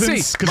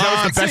 2000s? Because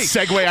that was the best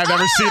segue I've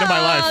ever seen in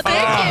my life.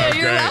 Thank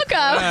you. You're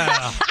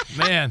welcome.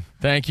 Man.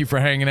 Thank you for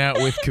hanging out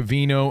with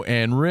Covino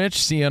and Rich.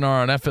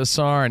 CNR on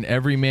FSR, and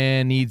every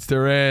man needs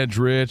their edge,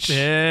 Rich.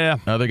 Yeah.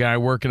 Another guy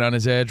working on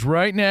his edge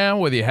right now,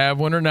 whether you have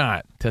one or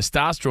not.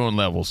 Testosterone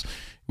levels.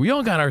 We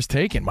all got ours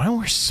taken. Mine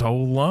were so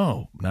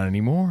low. Not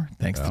anymore,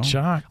 thanks to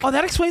Chalk. Oh,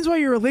 that explains why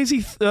you're a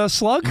lazy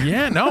slug?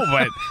 Yeah, no,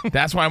 but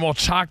that's why I'm all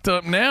chalked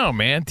up now,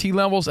 man. T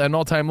levels at an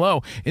all-time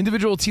low.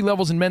 Individual T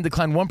levels in men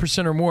decline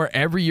 1% or more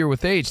every year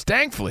with age.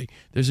 Thankfully,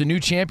 there's a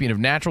new champion of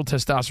natural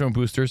testosterone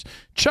boosters,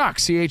 Chalk,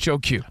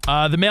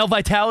 CHOQ. The male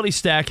vitality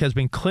stack has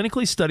been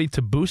clinically studied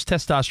to boost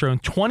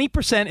testosterone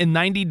 20% in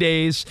 90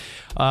 days.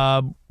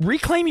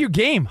 Reclaim your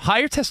game.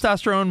 Higher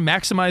testosterone,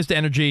 maximized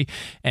energy,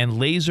 and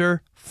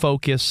laser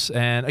focus.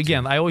 And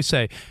again, I always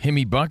say,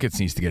 Himmy Buckets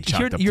needs to get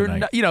chopped up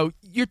tonight.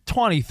 You're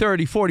 20,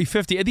 30, 40,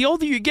 50. The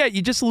older you get,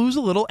 you just lose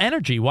a little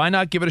energy. Why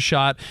not give it a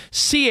shot?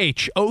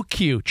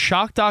 CHOQ,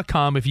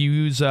 Chalk.com. If you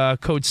use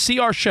code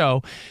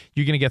CRSHOW,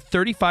 you're going to get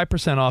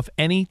 35% off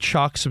any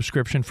Chalk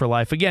subscription for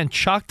life. Again,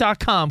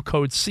 Chalk.com,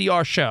 code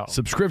CRSHOW.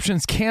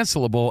 Subscriptions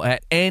cancelable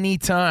at any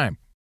time.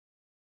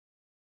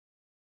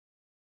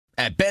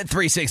 At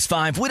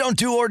Bet365, we don't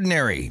do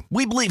ordinary.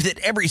 We believe that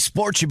every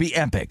sport should be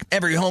epic.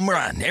 Every home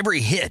run,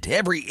 every hit,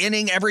 every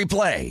inning, every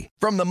play.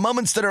 From the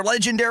moments that are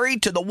legendary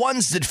to the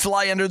ones that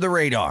fly under the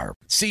radar.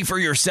 See for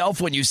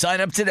yourself when you sign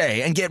up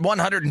today and get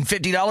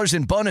 $150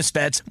 in bonus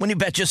bets when you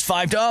bet just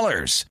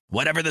 $5.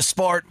 Whatever the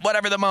sport,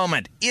 whatever the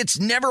moment, it's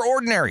never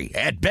ordinary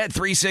at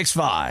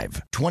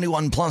Bet365.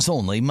 21 plus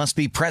only. Must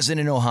be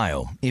present in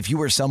Ohio. If you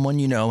or someone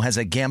you know has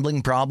a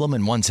gambling problem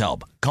and wants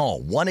help,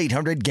 call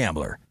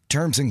 1-800-GAMBLER.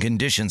 Terms and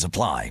conditions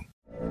apply.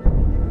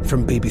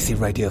 From BBC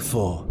Radio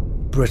 4,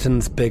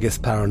 Britain's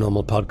biggest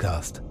paranormal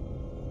podcast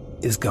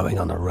is going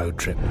on a road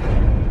trip.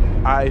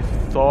 I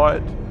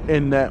thought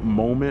in that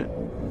moment,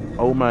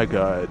 oh my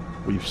God,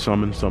 we've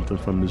summoned something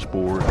from this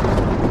board.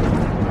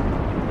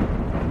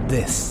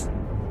 This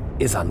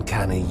is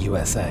Uncanny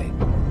USA.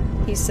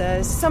 He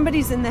says,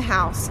 somebody's in the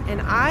house,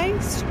 and I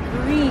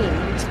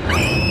screamed.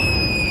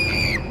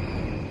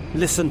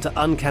 Listen to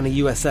Uncanny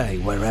USA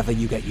wherever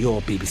you get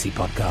your BBC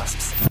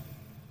podcasts,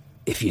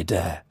 if you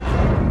dare.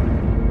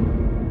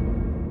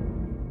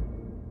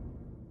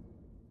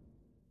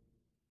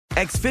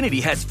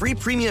 Xfinity has free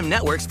premium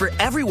networks for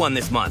everyone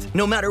this month,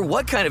 no matter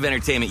what kind of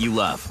entertainment you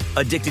love.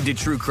 Addicted to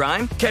true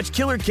crime? Catch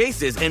killer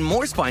cases and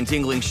more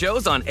spine-tingling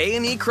shows on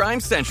A&E Crime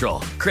Central.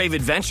 Crave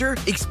adventure?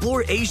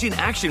 Explore Asian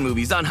action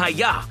movies on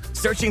Hi-Ya.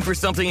 Searching for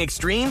something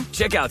extreme?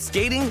 Check out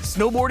skating,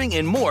 snowboarding,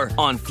 and more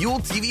on Fuel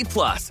TV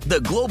Plus, the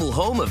global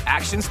home of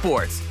action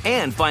sports.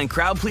 And find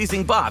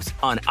crowd-pleasing bops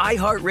on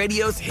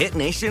iHeartRadio's Hit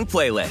Nation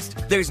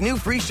playlist. There's new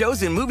free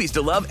shows and movies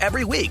to love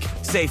every week.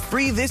 Say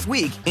free this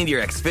week in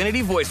your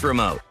Xfinity voice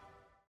remote.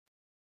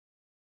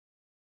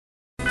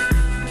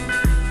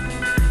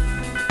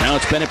 Now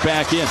it's Bennett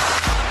back in.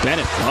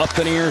 Bennett up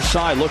the near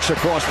side, looks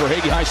across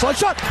Verhaeghe, high slot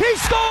shot. He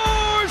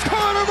scores!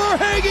 Connor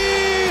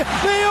Verhaeghe,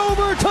 the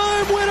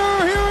overtime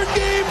winner here in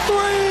Game 3.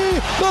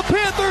 The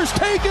Panthers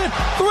take it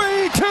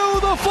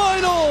 3-2 the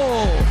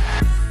final.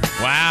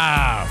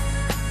 Wow.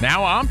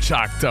 Now I'm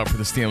chalked up for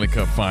the Stanley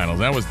Cup Finals.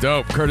 That was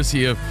dope.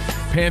 Courtesy of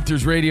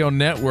Panthers Radio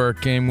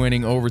Network,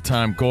 game-winning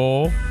overtime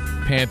goal.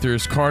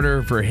 Panthers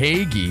Carter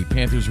Verhaeghe.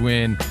 Panthers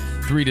win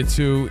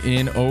 3-2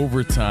 in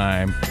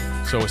overtime.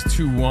 So it's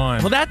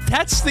 2-1. Well,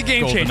 that's the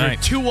game changer.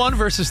 2-1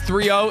 versus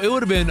 3-0. It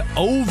would have been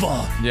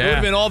over. Yeah. It would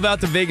have been all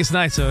about the Vegas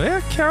Knights. So,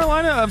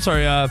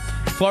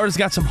 Florida's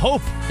got some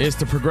hope. It's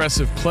the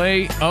Progressive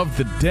play of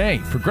the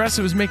day.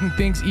 Progressive is making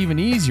things even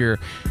easier.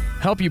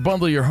 Help you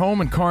bundle your home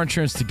and car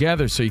insurance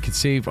together so you can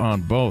save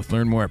on both.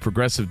 Learn more at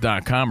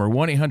Progressive.com or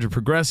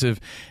 1-800-PROGRESSIVE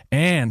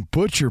and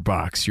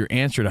ButcherBox, your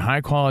answer to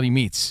high-quality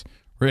meats.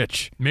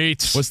 Rich.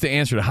 Meats. What's the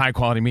answer to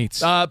high-quality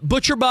meats?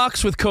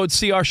 ButcherBox with code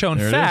CRShow. In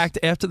fact,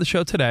 after the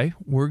show today,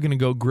 we're going to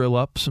go grill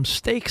up some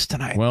steaks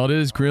tonight. Well, it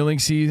is grilling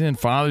season.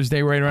 Father's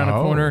Day right around the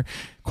corner.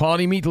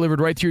 Quality meat delivered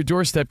right to your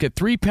doorstep. Get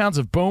 3 pounds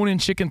of bone-in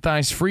chicken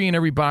thighs free in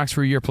every box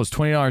for a year, plus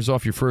 $20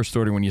 off your first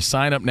order when you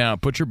sign up now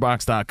at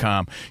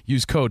ButcherBox.com.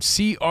 Use code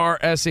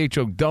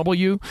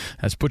CRSHOW.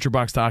 That's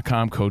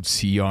ButcherBox.com, code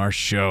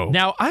CRShow.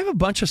 Now, I have a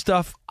bunch of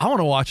stuff I want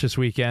to watch this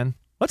weekend.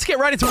 Let's get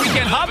right into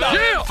Weekend Hobnobbing.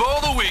 Yeah, for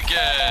the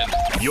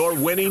weekend. Your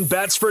winning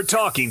bets for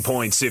talking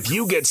points if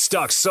you get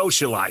stuck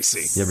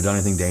socializing. You ever done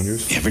anything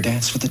dangerous? You ever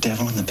danced with the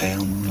devil in the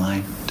pale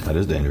moonlight? That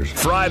is dangerous.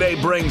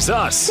 Friday brings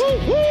us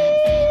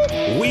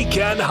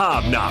Weekend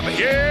Hobnobbing.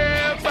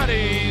 Yeah,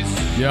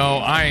 buddies. Yo,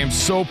 I am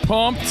so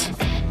pumped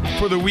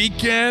for the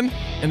weekend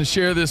and to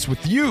share this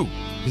with you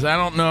because I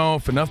don't know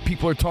if enough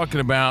people are talking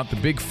about the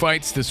big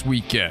fights this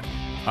weekend.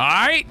 All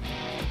right?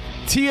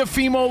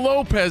 Teofimo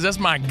Lopez, that's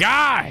my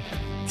guy.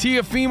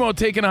 Teofimo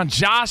taking on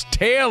Josh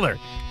Taylor.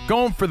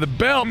 Going for the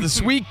belt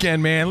this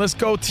weekend, man. Let's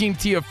go, Team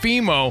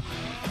Teofimo.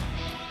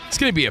 It's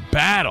going to be a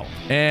battle.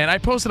 And I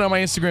posted on my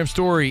Instagram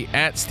story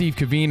at Steve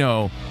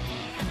Covino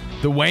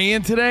the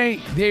weigh-in today.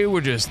 They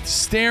were just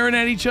staring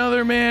at each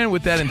other, man,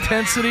 with that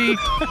intensity.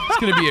 It's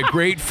going to be a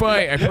great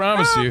fight, I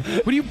promise you.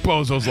 What are you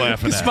bozos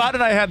laughing at? Spot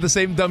and I had the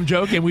same dumb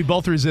joke, and we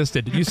both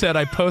resisted. You said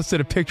I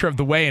posted a picture of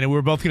the weigh-in, and we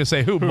were both going to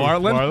say, who?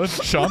 Marlon?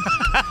 Marlon? Sean?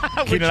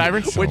 Keenan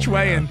Ivory? Which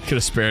weigh-in? Could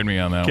have spared me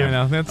on that one.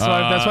 No, that's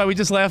why we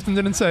just laughed and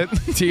didn't say it.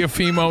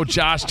 Teofimo,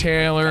 Josh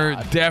Taylor,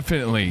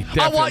 definitely check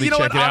it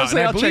out. And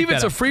I believe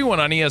it's a free one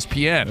on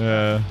ESPN.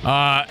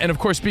 And, of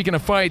course, speaking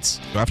of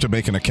fights. Do I have to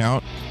make an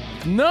account?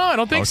 No, I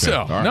don't think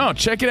so. Right. No,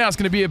 check it out. It's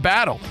going to be a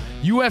battle.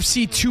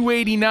 UFC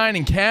 289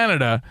 in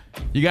Canada.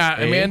 You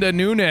got Amanda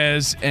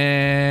Nunes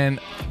and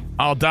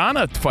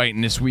Aldana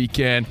fighting this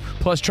weekend,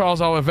 plus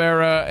Charles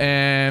Oliveira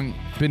and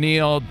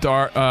Beneil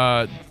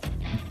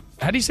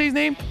how do you say his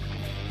name?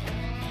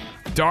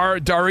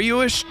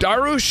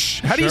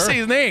 Darush? How do you say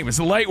his name? It's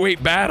a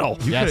lightweight battle.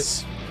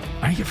 Yes.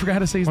 I forgot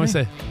to say his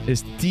name.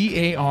 It's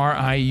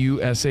Dariush. You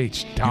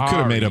could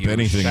have made up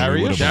anything.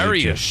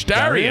 Dariush.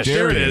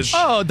 There it is.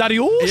 Oh,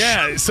 Dariush.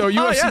 Yeah, so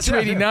UFC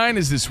 289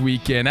 is this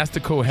weekend. That's the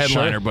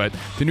co-headliner, but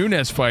the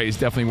Nunes fight is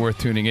definitely worth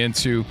tuning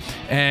into.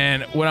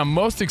 And what I'm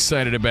most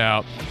excited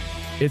about,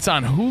 it's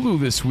on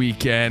Hulu this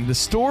weekend. The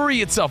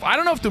story itself, I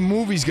don't know if the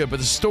movie's good, but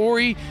the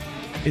story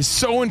is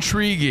so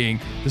intriguing.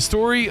 The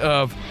story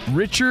of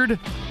Richard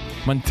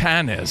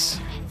Montanez.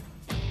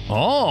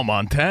 Oh,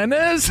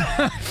 Montanez?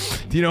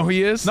 Do you know who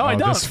he is? No, I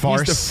don't. He's the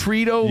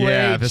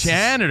Frito-Lay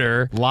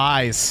janitor.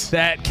 Lies.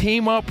 That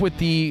came up with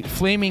the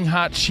Flaming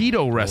Hot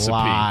Cheeto recipe.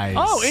 Lies.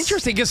 Oh,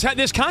 interesting. Because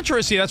there's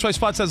controversy. That's why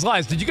Spot says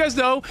lies. Did you guys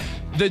know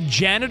the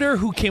janitor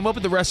who came up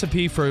with the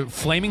recipe for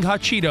Flaming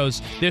Hot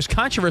Cheetos, there's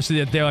controversy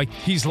that they're like,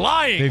 he's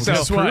lying. They've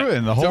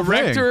disproven the whole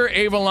Director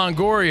Ava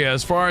Longoria,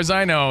 as far as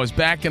I know, is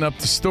backing up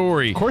the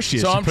story. Of course she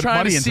is. So She I'm put trying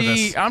money to into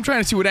see. this. I'm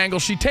trying to see what angle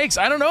she takes.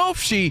 I don't know if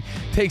she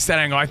takes that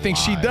angle. I think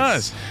she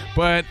does.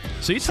 But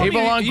so Ava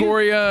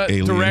Longoria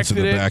Aliens directed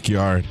in the it.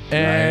 backyard.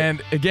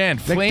 And again,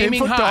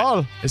 Flaming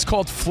Hot. It's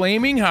called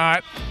Flaming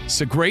Hot.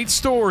 It's a great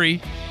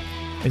story.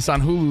 It's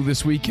on Hulu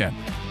this weekend.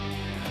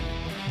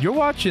 You're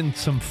watching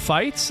some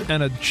fights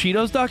and a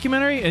Cheetos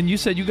documentary, and you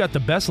said you got the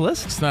best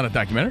list? It's not a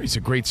documentary. It's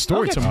a great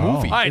story. Okay. It's a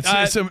movie. All right,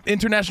 it's an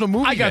international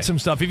movie. I got some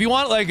stuff. If you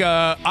want,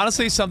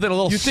 honestly, something a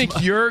little... You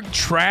think your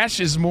trash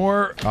is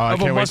more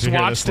of a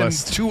must-watch than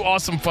two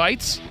awesome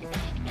fights?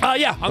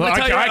 Yeah, I'm going to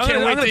tell you. I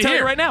can't wait to tell hear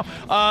you right now.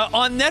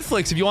 On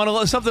Netflix, if you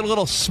want something a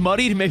little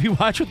smutty to maybe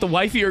watch with the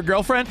wifey or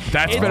girlfriend,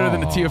 that's better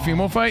than the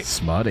Teofimo fight.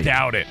 Smutty.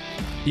 Doubt it.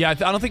 Yeah, I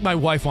don't think my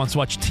wife wants to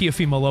watch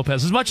Teofimo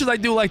Lopez as much as I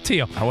do like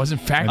Teo. I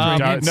wasn't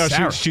factoring in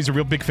Sarah. She's a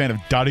real big fan of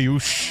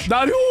Dariush.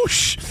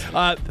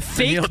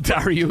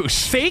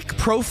 Fake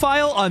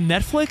Profile on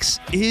Netflix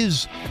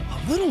is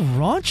a little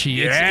raunchy.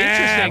 It's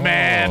interesting,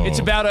 man. It's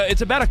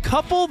about a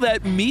couple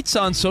that meets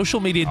on social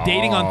media,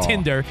 dating on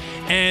Tinder,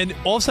 and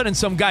all of a sudden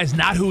some guy's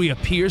not who he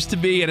appears to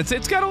be, and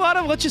it's got a lot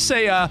of, let's just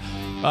say,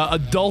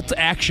 adult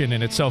action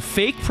in it. So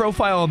Fake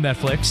Profile on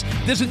Netflix.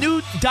 There's a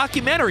new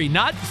documentary,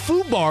 not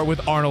FUBAR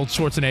with Arnold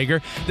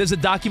Schwarzenegger. There's a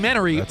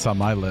documentary. That's on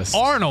my list.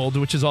 Arnold,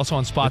 which is also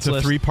on Spot's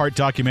list. It's a 3-part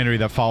documentary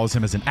that follows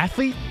him as an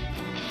athlete,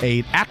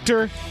 an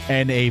actor,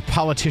 and a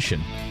politician.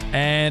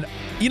 And,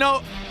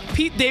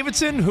 Pete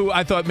Davidson, who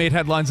I thought made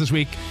headlines this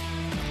week,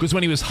 because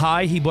when he was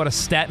high, he bought a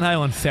Staten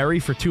Island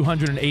ferry for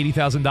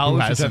 $280,000,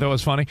 which I thought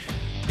was funny.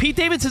 Pete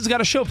Davidson's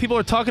got a show people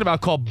are talking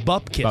about called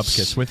Bupkis.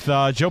 Bupkis with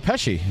Joe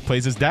Pesci. He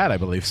plays his dad, I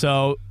believe.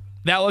 So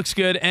that looks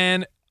good.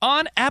 And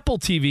on Apple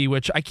TV,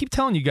 which I keep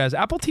telling you guys,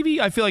 Apple TV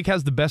I feel like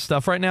has the best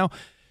stuff right now.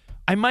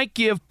 I might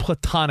give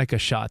Platonic a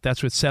shot.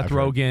 That's with Seth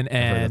Rogen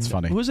and that's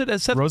funny. Who is it?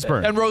 Seth Rose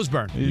Byrne. And Rose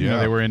Byrne. Yeah,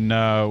 they were in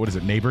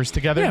Neighbors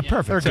together. Yeah,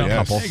 perfect. They're a good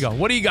couple. There you go.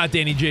 What do you got,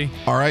 Danny G?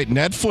 All right,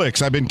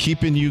 Netflix. I've been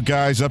keeping you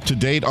guys up to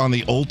date on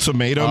the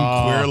ultimatum,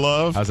 Queer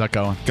Love. How's that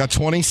going? Got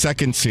 20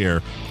 seconds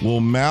here. Will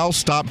Mal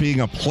stop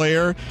being a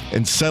player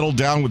and settle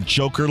down with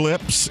Joker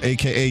Lips,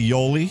 a.k.a.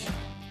 Yoli?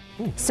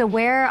 So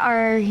where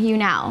are you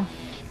now?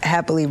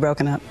 Happily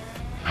broken up.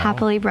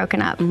 Happily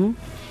broken up. Mm-hmm.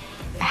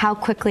 How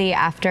quickly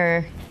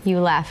after you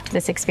left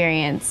this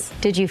experience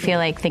did you feel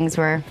like things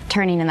were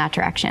turning in that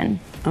direction?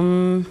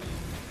 2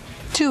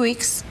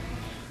 weeks.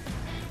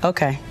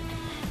 Okay.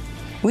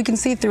 We can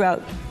see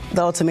throughout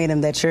the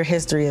ultimatum that your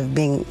history of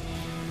being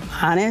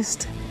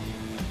honest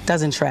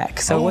doesn't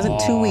track. So it wasn't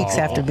 2 weeks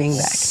after being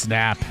back.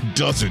 Snap.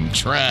 Doesn't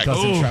track.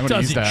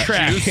 Doesn't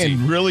track.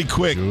 And really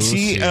quick,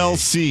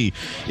 TLC.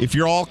 If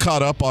you're all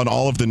caught up on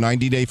all of the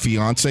 90 Day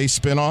Fiancé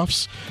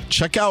spinoffs,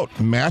 check out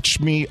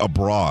Match Me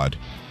Abroad.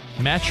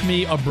 Match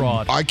Me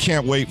Abroad. I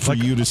can't wait for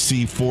you to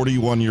see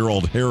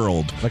 41-year-old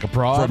Harold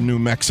from New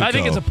Mexico. I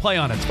think it's a play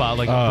on it, Spot.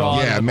 Like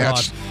abroad. Yeah,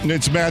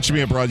 it's Match Me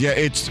Abroad. Yeah,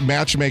 it's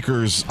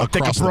matchmakers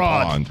across the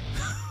pond.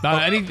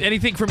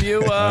 Anything from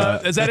you?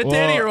 Is that it,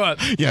 Danny, or what?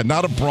 Yeah,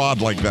 not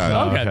abroad like that.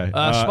 Okay.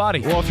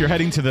 Spotty. Well, if you're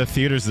heading to the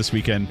theaters this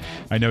weekend,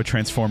 I know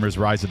Transformers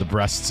Rise of the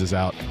Breasts is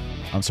out.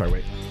 I'm sorry,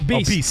 wait.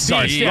 Beast.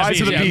 Sorry, Yeah,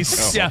 Rise of the Beast.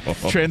 Beasts. Yeah.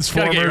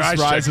 Transformers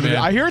Rise of the man.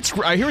 I hear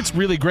it's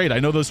really great. I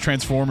know those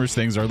Transformers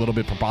things are a little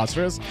bit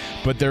preposterous,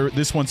 but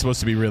this one's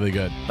supposed to be really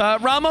good.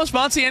 Ramos,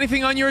 Monty,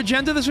 anything on your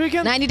agenda this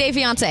weekend? 90 Day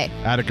Fiancé.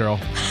 Atta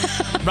girl.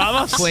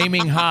 Ramos?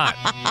 Flaming hot.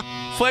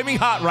 Flaming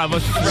hot,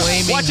 Ramos.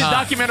 Watch a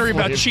documentary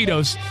about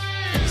Cheetos.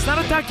 It's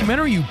not a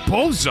documentary, you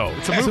bozo.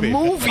 It's a movie.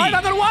 All right,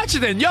 I'm going to watch it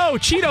then. Yo,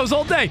 Cheetos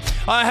all day.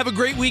 Have a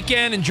great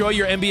weekend. Enjoy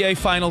your NBA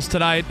Finals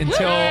tonight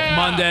until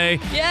Monday.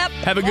 Yep.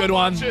 Have a good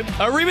one.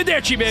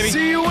 Arrivederci, baby.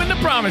 See you in the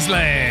promised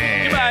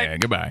land. Goodbye.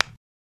 Goodbye.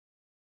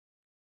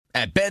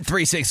 At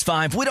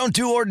Bet365, we don't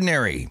do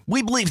ordinary.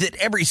 We believe that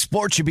every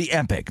sport should be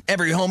epic.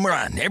 Every home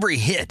run, every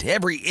hit,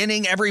 every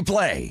inning, every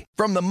play.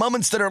 From the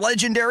moments that are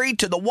legendary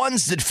to the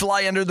ones that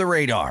fly under the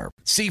radar.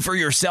 See for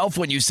yourself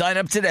when you sign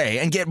up today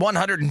and get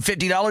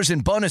 $150 in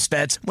bonus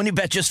bets when you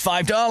bet just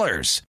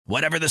 $5.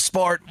 Whatever the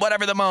sport,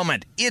 whatever the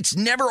moment, it's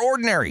never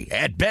ordinary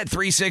at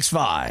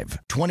Bet365.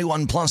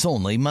 21 plus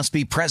only. Must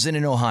be present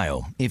in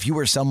Ohio. If you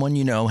or someone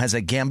you know has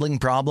a gambling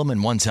problem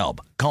and wants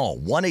help, call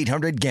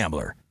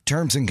 1-800-GAMBLER.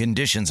 Terms and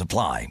conditions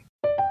apply.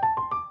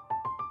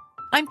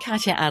 I'm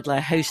Katya Adler,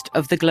 host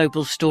of The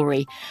Global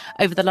Story.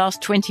 Over the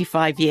last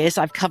 25 years,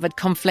 I've covered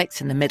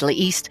conflicts in the Middle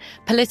East,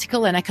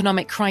 political and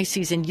economic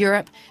crises in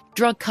Europe,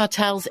 drug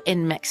cartels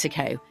in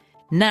Mexico.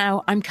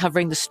 Now I'm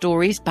covering the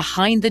stories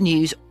behind the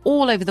news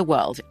all over the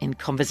world in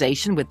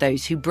conversation with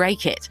those who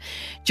break it.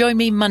 Join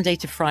me Monday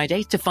to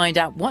Friday to find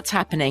out what's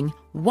happening,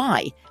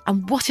 why,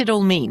 and what it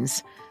all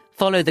means.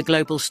 Follow The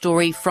Global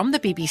Story from the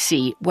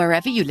BBC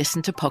wherever you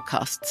listen to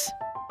podcasts.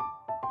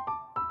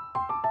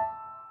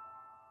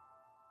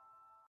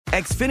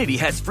 Xfinity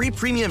has free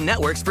premium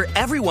networks for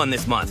everyone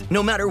this month,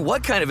 no matter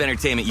what kind of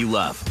entertainment you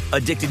love.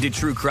 Addicted to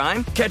true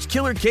crime? Catch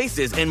killer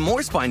cases and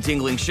more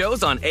spine-tingling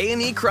shows on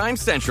A&E Crime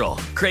Central.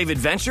 Crave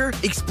adventure?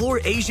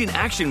 Explore Asian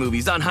action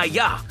movies on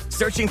Hi-YAH.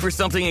 Searching for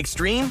something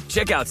extreme?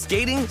 Check out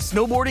skating,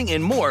 snowboarding,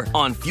 and more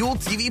on Fuel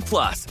TV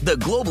Plus, the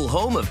global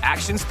home of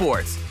action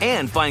sports.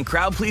 And find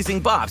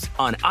crowd-pleasing bops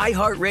on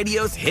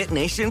iHeartRadio's Hit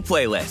Nation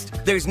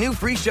playlist. There's new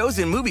free shows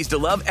and movies to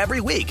love every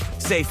week.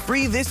 Say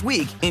free this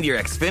week in your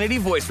Xfinity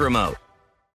voice remote.